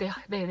chopped off their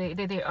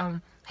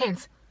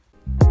hands.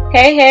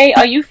 Hey,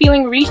 are you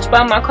feeling reached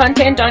by my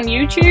content on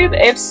YouTube?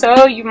 If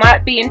so, you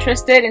might be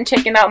interested in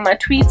checking out my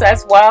tweets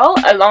as well,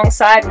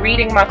 alongside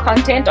reading my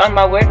content on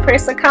my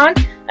WordPress account,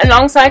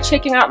 alongside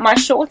checking out my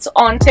shorts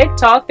on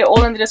TikTok. They're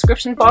all in the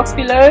description box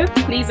below.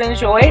 Please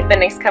enjoy the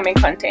next coming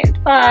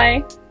content.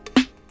 Bye.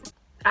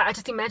 I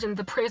just imagine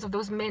the prayers of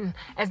those men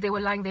as they were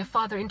lying there.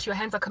 Father, into your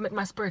hands I commit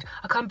my spirit.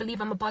 I can't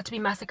believe I'm about to be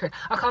massacred.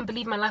 I can't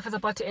believe my life is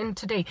about to end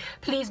today.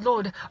 Please,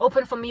 Lord,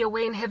 open for me a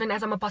way in heaven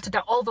as I'm about to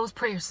die. All those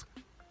prayers.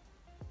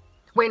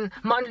 When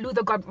Martin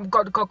Luther got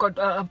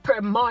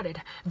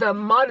martyred,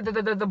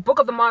 the book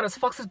of the martyrs,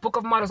 Fox's book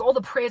of martyrs, all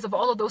the prayers of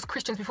all of those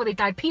Christians before they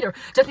died. Peter,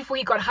 just before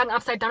he got hung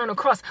upside down on a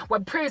cross,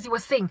 what prayers he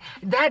was saying,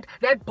 that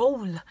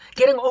bowl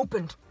getting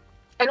opened.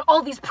 And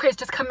all these prayers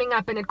just coming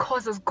up, and it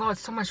causes God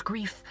so much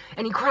grief.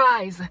 And he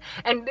cries.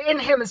 And in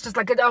him it's just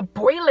like a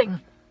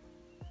boiling,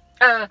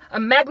 a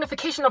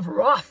magnification of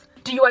wrath.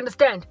 Do you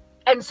understand?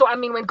 And so, I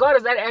mean, when God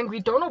is that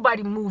angry, don't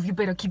nobody move. You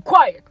better keep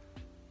quiet.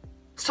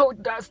 So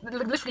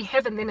literally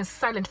heaven then is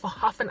silent for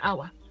half an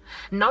hour.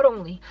 Not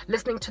only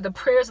listening to the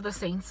prayers of the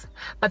saints,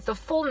 but the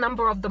full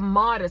number of the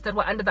martyrs that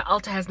were under the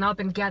altar has now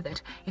been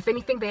gathered. If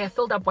anything, they have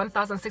filled up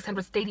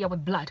 1,600 stadia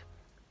with blood.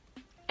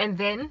 And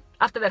then,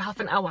 after that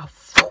half an hour,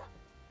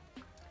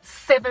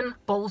 7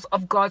 bowls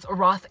of God's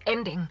wrath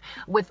ending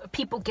with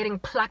people getting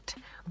plucked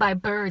by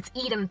birds,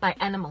 eaten by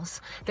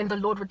animals. Then the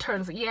Lord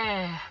returns.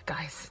 Yeah,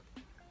 guys,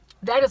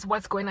 that is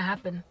what's going to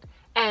happen.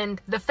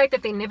 And the fact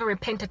that they never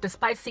repented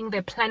despite seeing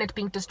their planet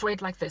being destroyed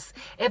like this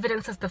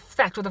evidences the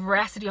fact or the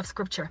veracity of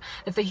scripture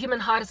that the human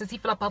heart is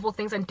deceitful above all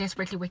things and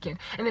desperately wicked,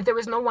 and that there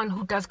is no one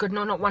who does good,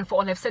 no, not one, for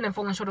all have sinned and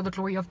fallen short of the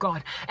glory of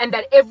God, and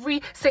that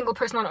every single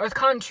person on earth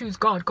can't choose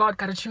God. God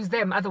gotta choose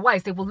them,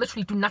 otherwise they will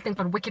literally do nothing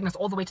but wickedness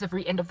all the way to the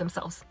very end of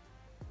themselves.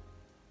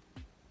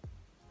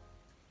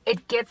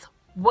 It gets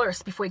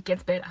worse before it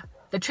gets better.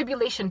 The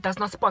tribulation does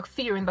not spark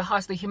fear in the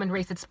hearts of the human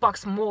race, it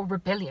sparks more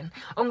rebellion.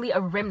 Only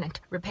a remnant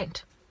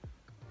repent.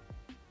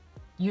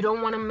 You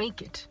don't want to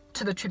make it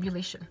to the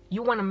tribulation.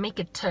 You want to make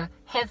it to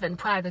heaven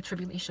prior to the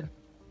tribulation.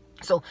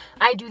 So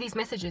I do these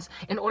messages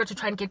in order to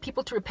try and get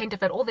people to repent,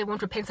 if at all they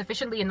won't repent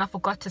sufficiently enough for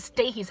God to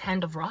stay his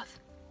hand of wrath.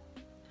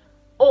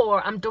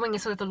 Or I'm doing it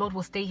so that the Lord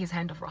will stay his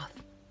hand of wrath.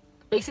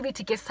 Basically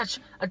to get such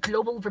a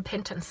global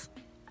repentance.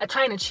 I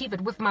try and achieve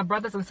it with my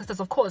brothers and sisters,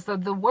 of course. The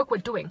work we're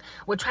doing,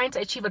 we're trying to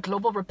achieve a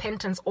global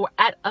repentance, or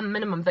at a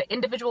minimum, the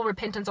individual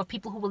repentance of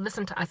people who will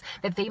listen to us,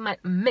 that they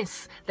might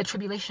miss the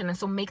tribulation and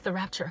so make the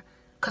rapture.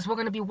 Because we're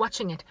going to be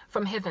watching it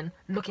from heaven,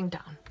 looking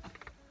down.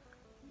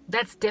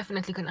 That's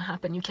definitely going to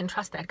happen. You can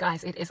trust that,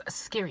 guys. It is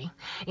scary.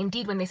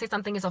 Indeed, when they say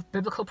something is of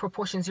biblical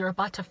proportions, you're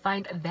about to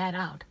find that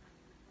out.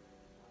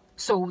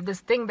 So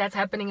this thing that's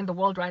happening in the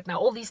world right now,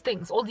 all these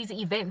things, all these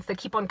events that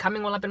keep on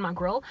coming all up in my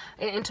grill,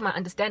 into my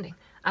understanding.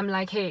 I'm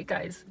like, hey,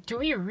 guys, do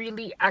we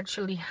really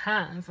actually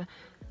have,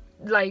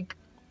 like,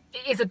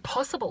 is it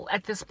possible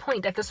at this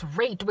point, at this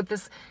rate, with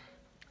this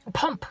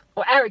pomp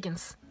or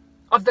arrogance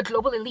of the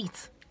global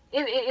elites?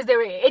 Is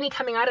there any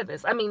coming out of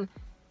this? I mean,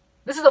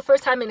 this is the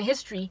first time in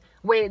history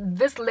where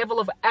this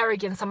level of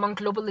arrogance among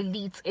global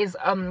elites is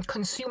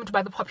consumed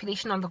by the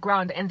population on the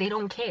ground, and they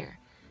don't care.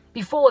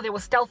 Before, they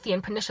were stealthy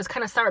and pernicious,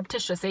 kind of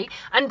surreptitious,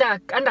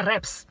 under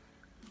wraps,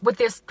 with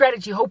their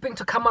strategy, hoping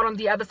to come out on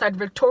the other side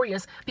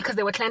victorious because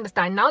they were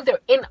clandestine. Now they're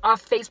in our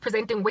face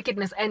presenting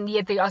wickedness, and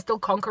yet they are still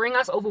conquering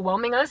us,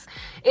 overwhelming us.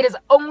 It is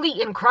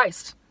only in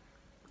Christ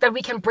that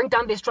we can bring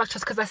down their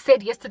structures, because I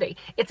said yesterday,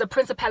 it's a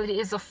principality,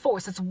 it's a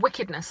force, it's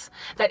wickedness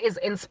that is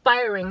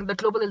inspiring the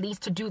global elites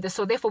to do this.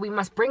 So therefore we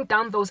must bring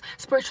down those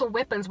spiritual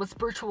weapons with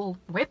spiritual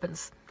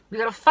weapons. We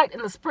got to fight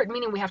in the spirit,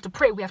 meaning we have to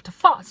pray, we have to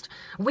fast.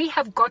 We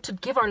have got to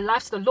give our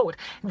lives to the Lord,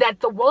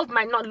 that the world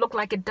might not look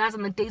like it does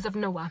in the days of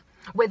Noah,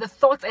 where the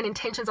thoughts and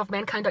intentions of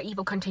mankind are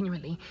evil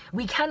continually.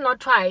 We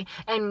cannot try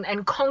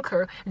and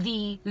conquer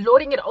the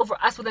lording it over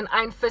us with an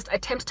iron fist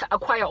attempt to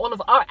acquire all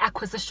of our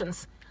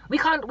acquisitions. We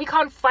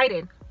can't fight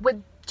it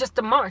with just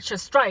a march, a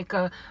strike,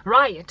 a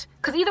riot.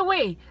 Because either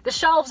way, the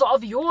shelves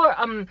of your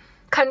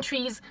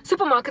countries'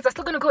 supermarkets are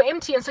still going to go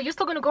empty, and so you're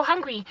still going to go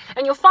hungry.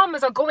 And your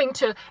farmers are going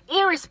to,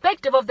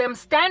 irrespective of them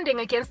standing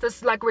against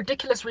this like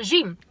ridiculous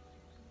regime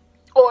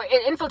or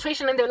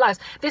infiltration in their lives,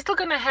 they're still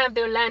going to have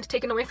their land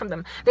taken away from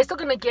them. They're still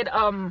going to get,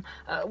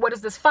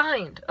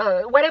 fined,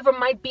 whatever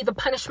might be the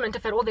punishment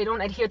if at all they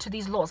don't adhere to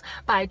these laws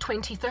by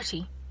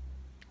 2030.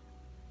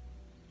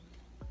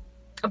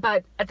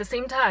 But at the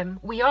same time,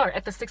 we are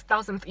at the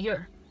 6,000th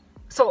year.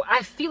 So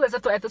I feel as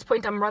if at this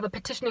point I'm rather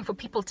petitioning for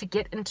people to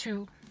get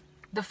into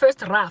the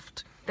first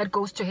raft that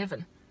goes to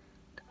heaven.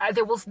 I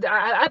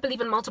believe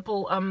in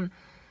multiple,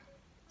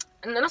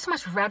 not so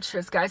much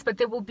raptures, guys, but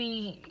there will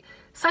be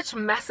such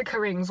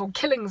massacrings or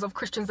killings of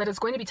Christians that it's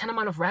going to be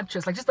tantamount of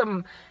raptures, like just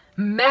a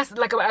mass,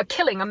 like a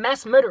killing, a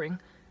mass murdering,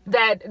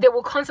 that there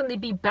will constantly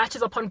be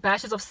batches upon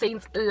batches of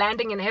saints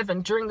landing in heaven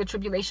during the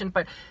tribulation.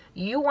 But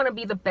you want to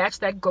be the batch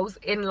that goes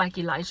in like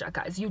Elijah,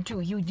 guys. You do.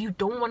 You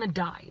don't want to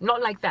die.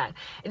 Not like that.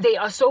 They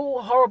are so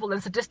horrible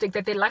and sadistic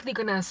that they're likely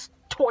going to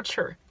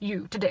torture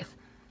you to death.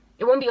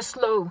 It won't be a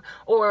slow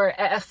or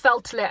a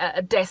felt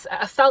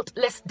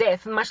less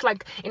death, much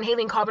like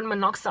inhaling carbon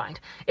monoxide.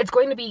 It's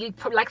going to be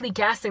likely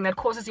gassing that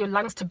causes your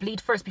lungs to bleed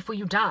first before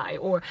you die,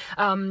 or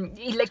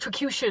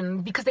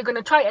electrocution, because they're going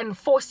to try and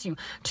force you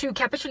to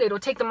capitulate or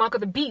take the mark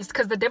of the beast,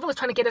 because the devil is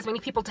trying to get as many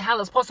people to hell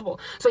as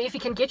possible. So if he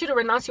can get you to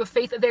renounce your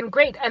faith, then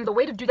great. And the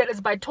way to do that is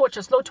by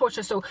torture, slow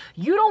torture. So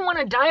you don't want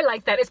to die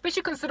like that,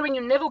 especially considering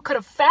you never could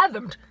have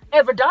fathomed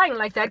ever dying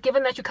like that,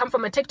 given that you come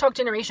from a TikTok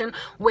generation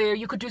where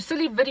you could do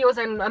silly videos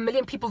and a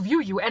million people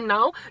view you, and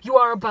now you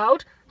are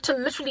about to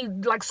literally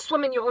like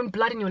swim in your own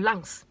blood in your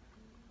lungs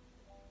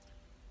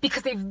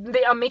because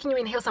they are making you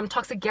inhale some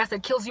toxic gas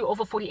that kills you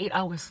over 48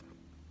 hours.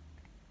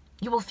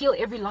 You will feel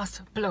every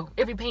last blow,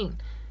 every pain.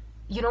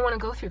 You don't want to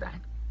go through that.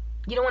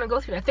 You don't want to go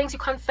through that. Things you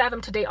can't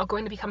fathom today are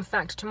going to become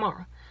fact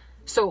tomorrow.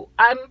 So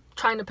I'm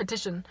trying to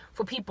petition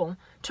for people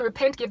to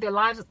repent, give their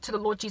lives to the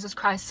Lord Jesus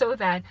Christ, so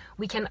that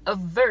we can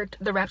avert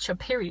the rapture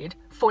period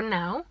for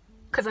now.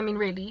 Because, I mean,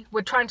 really,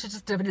 we're trying to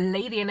just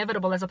delay the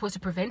inevitable as opposed to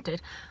prevent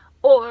it.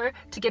 Or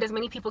to get as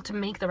many people to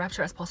make the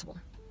rapture as possible.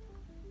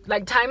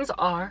 Like, times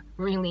are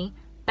really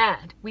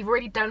bad. We've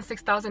already done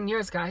 6,000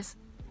 years, guys.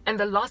 And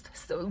the last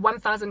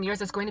 1,000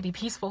 years is going to be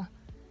peaceful.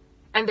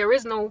 And there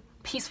is no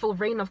peaceful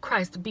reign of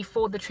Christ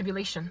before the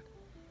tribulation.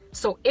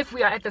 So if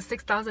we are at the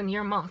 6,000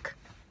 year mark,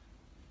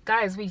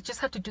 guys, we just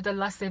have to do the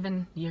last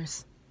 7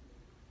 years.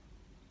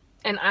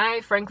 And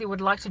I, frankly,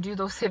 would like to do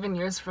those 7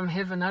 years from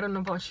heaven. I don't know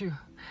about you.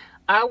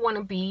 I want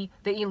to be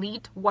the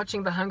elite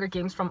watching the Hunger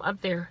Games from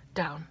up there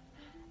down,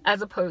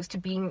 as opposed to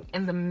being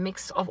in the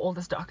mix of all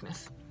this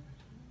darkness.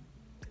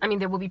 I mean,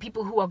 there will be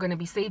people who are going to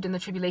be saved in the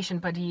tribulation,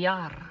 but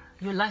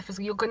your life is,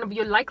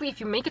 you're likely, if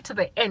you make it to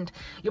the end,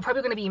 you're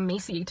probably going to be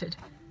emaciated,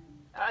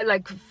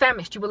 like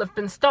famished. You will have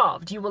been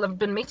starved. You will have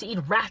been made to eat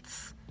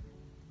rats.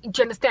 Do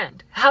you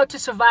understand? How to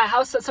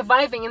survive,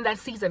 surviving in that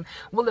season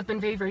will have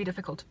been very, very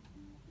difficult.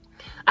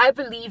 I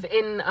believe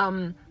in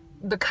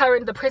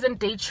the present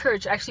day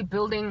church actually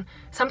building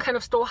some kind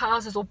of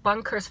storehouses or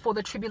bunkers for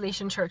the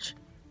tribulation church,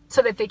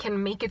 so that they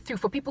can make it through,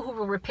 for people who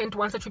will repent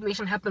once the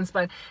tribulation happens.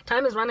 But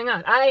time is running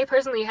out. I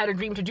personally had a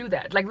dream to do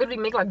that, like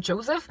literally make like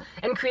Joseph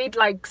and create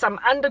like some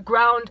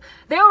underground,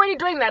 they're already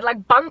doing that,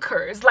 like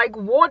bunkers, like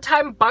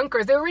wartime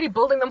bunkers. They're already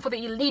building them for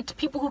the elite,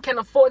 people who can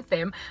afford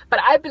them.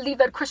 But I believe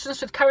that Christians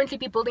should currently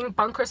be building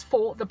bunkers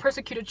for the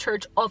persecuted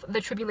church of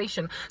the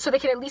tribulation, so they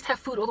can at least have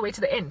food all the way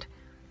to the end.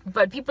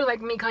 But people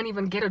like me can't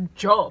even get a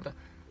job.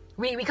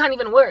 We can't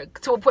even work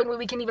to a point where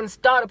we can even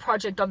start a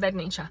project of that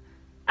nature.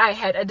 I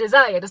had a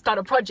desire to start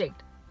a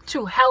project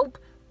to help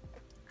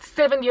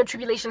 7-year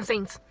tribulation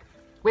saints,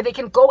 where they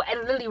can go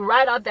and literally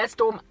ride out that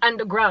storm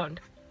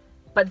underground.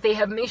 But they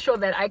have made sure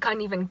that I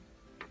can't even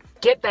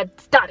get that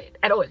started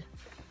at all.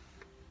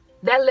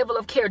 That level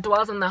of care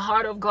dwells in the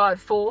heart of God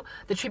for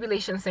the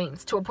tribulation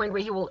saints, to a point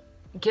where he will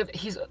give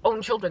his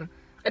own children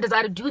a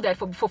desire to do that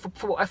for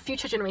a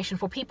future generation,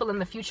 for people in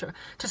the future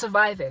to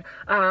survive it.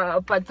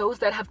 But those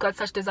that have got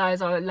such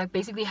desires are like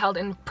basically held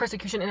in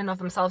persecution in and of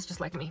themselves,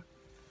 just like me.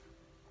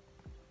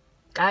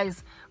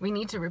 Guys, we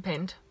need to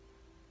repent.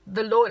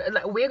 The Lord,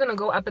 we're going to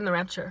go up in the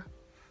rapture.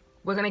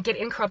 We're going to get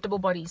incorruptible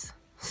bodies.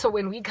 So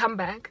when we come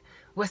back,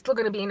 we're still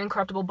going to be in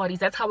incorruptible bodies.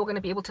 That's how we're going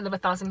to be able to live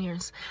 1,000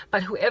 years.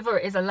 But whoever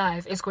is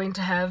alive is going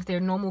to have their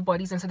normal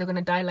bodies, and so they're going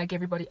to die like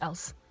everybody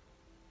else.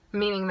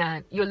 Meaning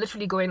that you're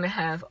literally going to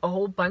have a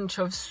whole bunch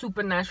of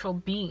supernatural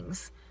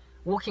beings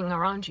walking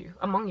around you,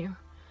 among you.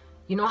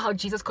 You know how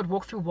Jesus could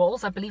walk through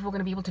walls? I believe we're going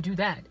to be able to do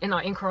that in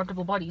our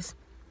incorruptible bodies.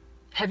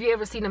 Have you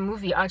ever seen a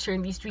movie out here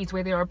in these streets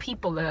where there are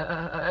people,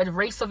 a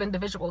race of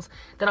individuals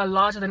that are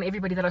larger than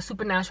everybody, that are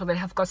supernatural, that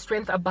have got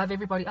strength above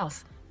everybody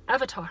else?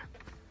 Avatar.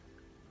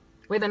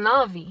 Where the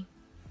Na'vi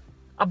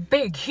are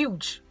big,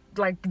 huge,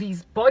 like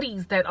these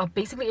bodies that are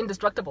basically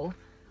indestructible,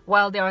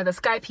 while there are the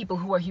sky people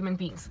who are human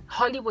beings.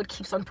 Hollywood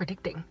keeps on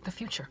predicting the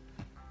future,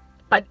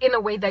 but in a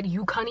way that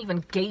you can't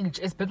even gauge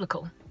is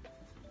biblical,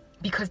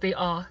 because they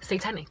are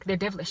satanic, they're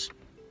devilish.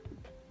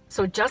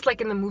 So just like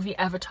in the movie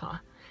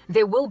Avatar,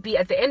 there will be,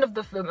 at the end of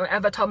the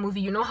Avatar movie,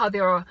 you know how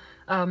there are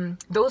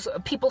those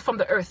people from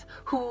the earth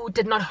who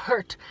did not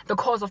hurt the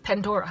cause of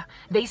Pandora.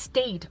 They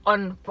stayed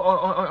on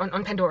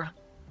Pandora.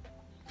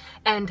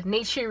 And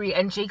Neytiri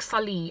and Jake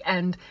Sully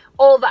and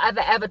all the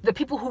other the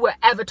people who were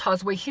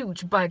avatars were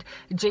huge, but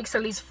Jake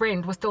Sully's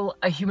friend was still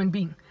a human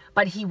being,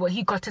 but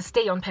he got to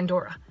stay on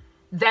Pandora.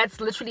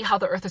 That's literally how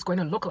the earth is going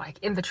to look like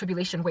in the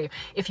tribulation wave.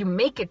 If you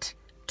make it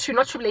to,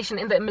 not tribulation,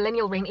 in the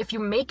millennial reign, if you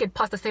make it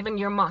past the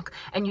 7-year mark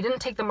and you didn't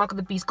take the mark of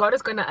the beast, God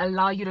is going to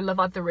allow you to live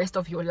out the rest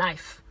of your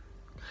life,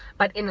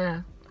 but in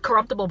a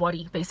corruptible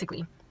body,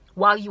 basically,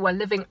 while you are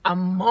living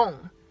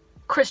among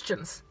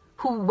Christians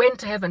who went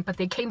to heaven, but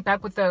they came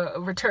back with the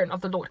return of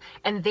the Lord,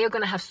 and they're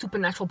going to have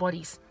supernatural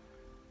bodies.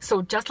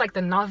 So just like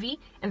the Na'vi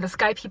and the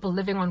sky people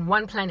living on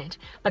one planet,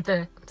 but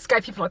the sky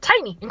people are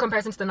tiny in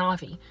comparison to the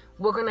Na'vi,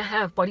 we're going to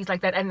have bodies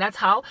like that. And that's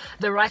how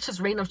the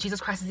righteous reign of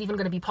Jesus Christ is even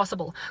going to be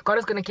possible. God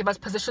is going to give us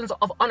positions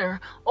of honor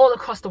all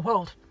across the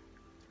world.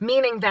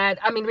 Meaning that,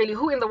 I mean, really,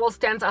 who in the world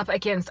stands up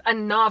against a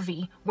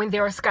Na'vi when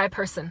they're a sky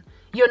person?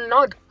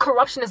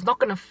 Corruption is not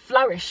going to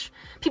flourish.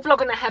 People are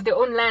going to have their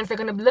own lands. They're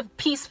going to live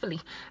peacefully.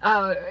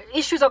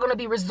 Issues are going to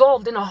be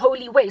resolved in a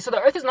holy way. So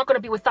the earth is not going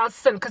to be without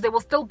sin, because there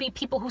will still be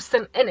people who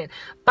sin in it.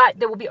 But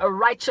there will be a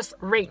righteous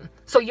reign.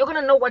 So you're going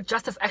to know what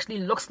justice actually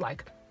looks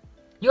like.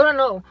 You're going to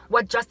know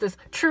what justice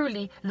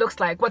truly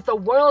looks like, what the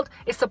world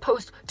is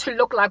supposed to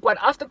look like, what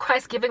after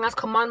Christ giving us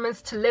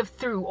commandments to live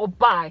through or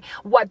by,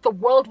 what the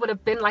world would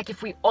have been like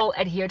if we all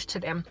adhered to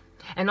them.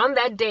 And on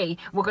that day,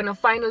 we're going to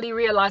finally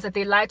realize that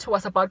they lied to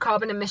us about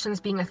carbon emissions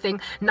being a thing,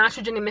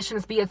 nitrogen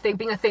emissions being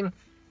a thing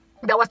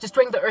that was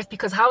destroying the earth,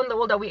 because how in the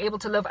world are we able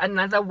to live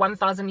another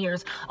 1,000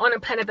 years on a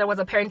planet that was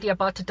apparently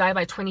about to die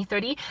by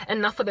 2030,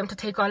 enough for them to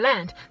take our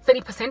land,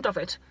 30% of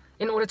it,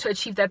 in order to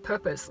achieve that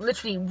purpose,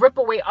 literally rip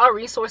away our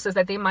resources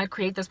that they might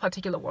create this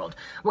particular world.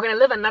 We're going to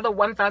live another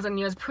 1,000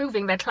 years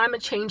proving that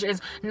climate change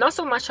is not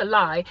so much a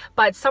lie,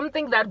 but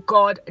something that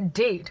God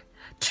did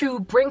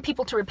to bring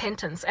people to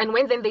repentance. And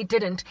when then they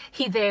didn't,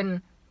 he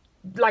then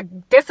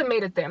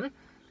decimated them.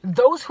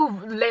 Those who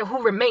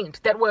remained,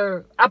 that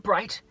were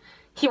upright,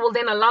 he will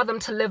then allow them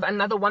to live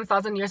another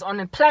 1,000 years on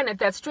a planet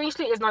that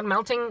strangely is not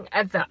melting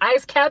at the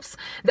ice caps,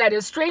 that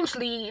is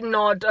strangely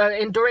not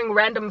enduring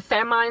random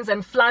famines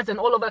and floods and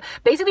all over.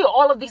 Basically,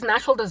 all of these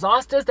natural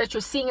disasters that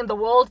you're seeing in the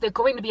world, they're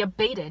going to be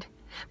abated.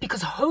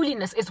 Because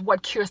holiness is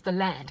what cures the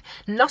land.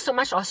 Not so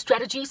much our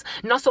strategies,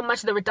 not so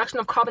much the reduction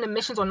of carbon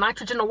emissions or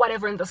nitrogen or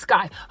whatever in the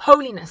sky.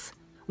 Holiness.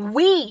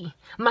 We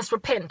must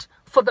repent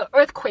for the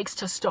earthquakes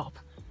to stop.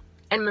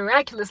 And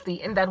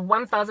miraculously, in that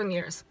 1,000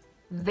 years,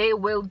 there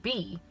will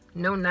be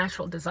no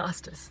natural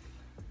disasters.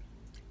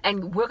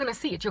 And we're going to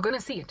see it. You're going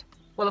to see it.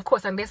 Well, of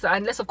course,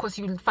 unless of course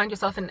you find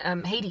yourself in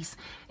Hades,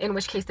 in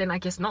which case then I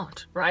guess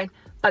not, right?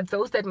 But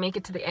those that make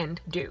it to the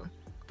end do.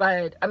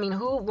 But I mean,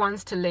 who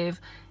wants to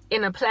live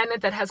in a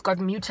planet that has got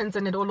mutants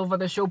in it all over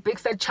the show, big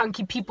fat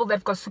chunky people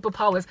that've got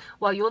superpowers,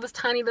 while you're this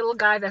tiny little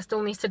guy that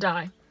still needs to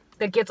die,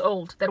 that gets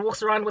old, that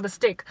walks around with a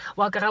stick,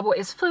 while Karabo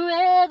is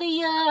forever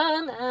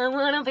young, I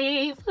wanna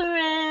be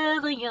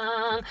forever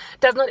young,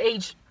 does not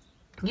age.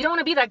 You don't want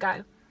to be that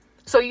guy.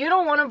 So you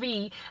don't want to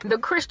be the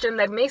Christian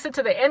that makes it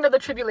to the end of the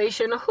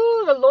tribulation,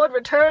 who the Lord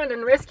returned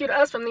and rescued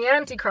us from the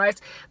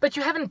Antichrist, but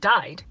you haven't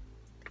died.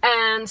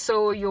 And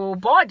so your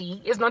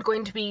body is not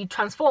going to be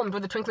transformed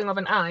with the twinkling of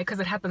an eye, because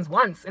it happens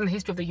once in the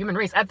history of the human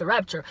race at the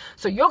rapture.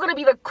 So you're going to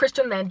be the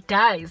Christian that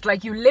dies.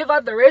 Like you live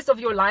out the rest of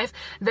your life,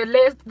 the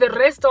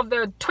rest of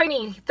the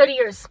 20, 30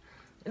 years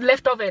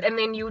left of it, and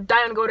then you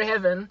die and go to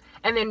heaven,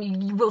 and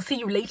then we'll see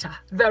you later.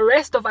 The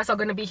rest of us are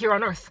going to be here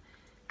on earth.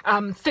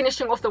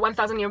 Finishing off the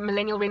 1,000-year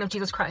millennial reign of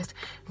Jesus Christ.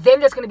 Then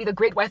there's going to be the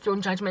great white throne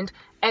judgment,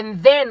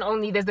 and then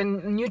only there's the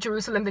new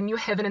Jerusalem, the new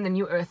heaven, and the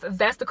new earth.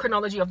 That's the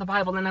chronology of the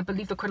Bible, and I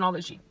believe the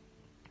chronology.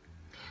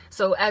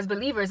 So as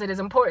believers, it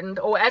is important,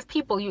 or as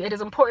people, it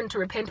is important to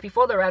repent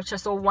before the rapture.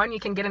 So one, you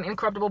can get an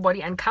incorruptible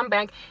body and come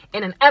back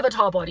in an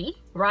avatar body,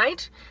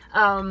 right?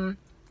 And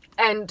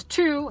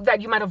two,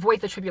 that you might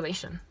avoid the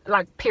tribulation,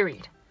 like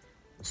period.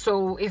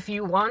 So if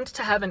you want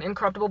to have an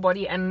incorruptible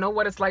body and know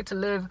what it's like to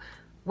live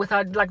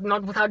without, like,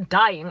 not without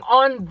dying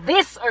on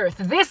this earth,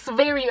 this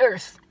very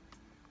earth,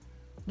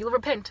 you'll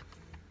repent.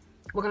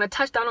 We're going to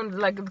touch down on,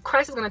 like,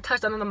 Christ is going to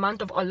touch down on the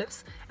Mount of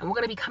Olives, and we're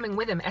going to be coming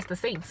with him as the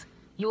saints.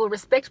 You will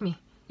respect me.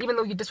 Even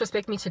though you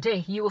disrespect me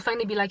today, you will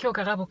finally be like, yo,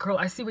 Karabo girl,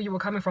 I see where you were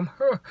coming from.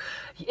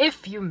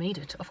 If you made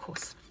it, of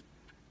course.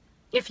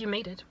 If you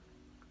made it.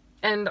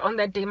 And on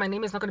that day, my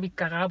name is not going to be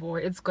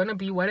Karabo. It's going to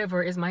be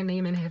whatever is my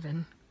name in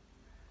heaven.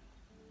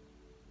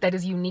 That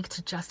is unique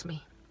to just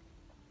me.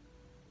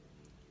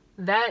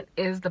 That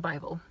is the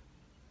Bible.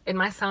 It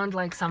might sound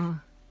like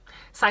some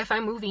sci-fi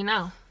movie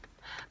now,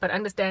 but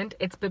understand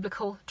it's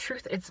biblical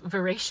truth. It's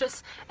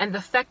veracious, and the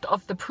fact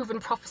of the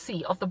proven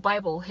prophecy of the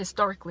Bible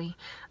historically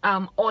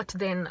ought to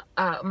then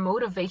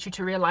motivate you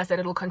to realize that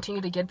it will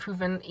continue to get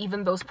proven,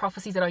 even those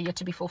prophecies that are yet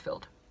to be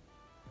fulfilled.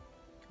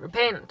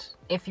 Repent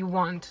if you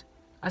want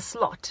a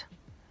slot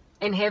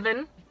in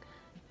heaven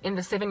in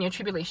the 7-year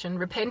tribulation.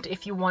 Repent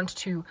if you want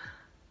to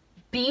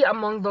be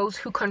among those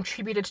who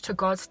contributed to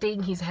God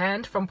staying his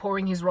hand from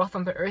pouring his wrath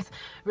on the earth.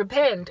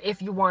 Repent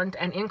if you want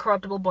an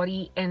incorruptible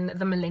body in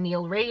the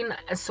millennial reign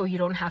so you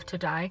don't have to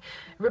die.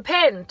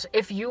 Repent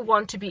if you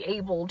want to be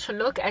able to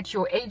look at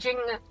your aging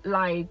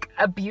like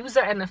abuser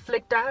and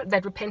afflictor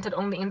that repented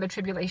only in the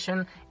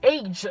tribulation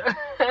age.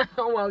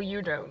 Well,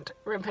 you don't.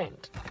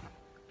 Repent.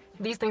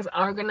 These things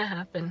are going to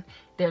happen.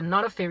 They're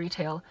not a fairy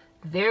tale.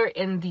 They're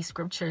in these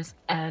scriptures,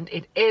 and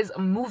it is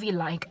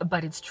movie-like,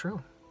 but it's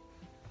true.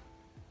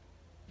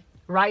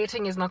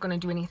 Rioting is not going to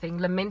do anything.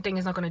 Lamenting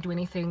is not going to do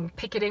anything.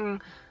 Picketing,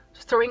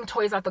 throwing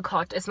toys out the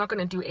cot, it's not going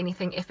to do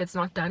anything if it's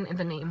not done in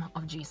the name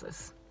of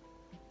Jesus.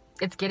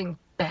 It's getting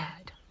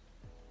bad.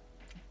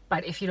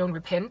 But if you don't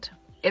repent,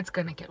 it's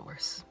going to get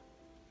worse.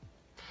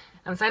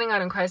 I'm signing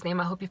out in Christ's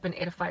name. I hope you've been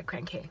edified,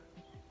 Crank K.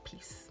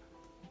 Peace.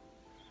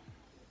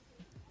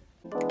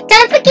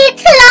 Don't forget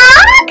to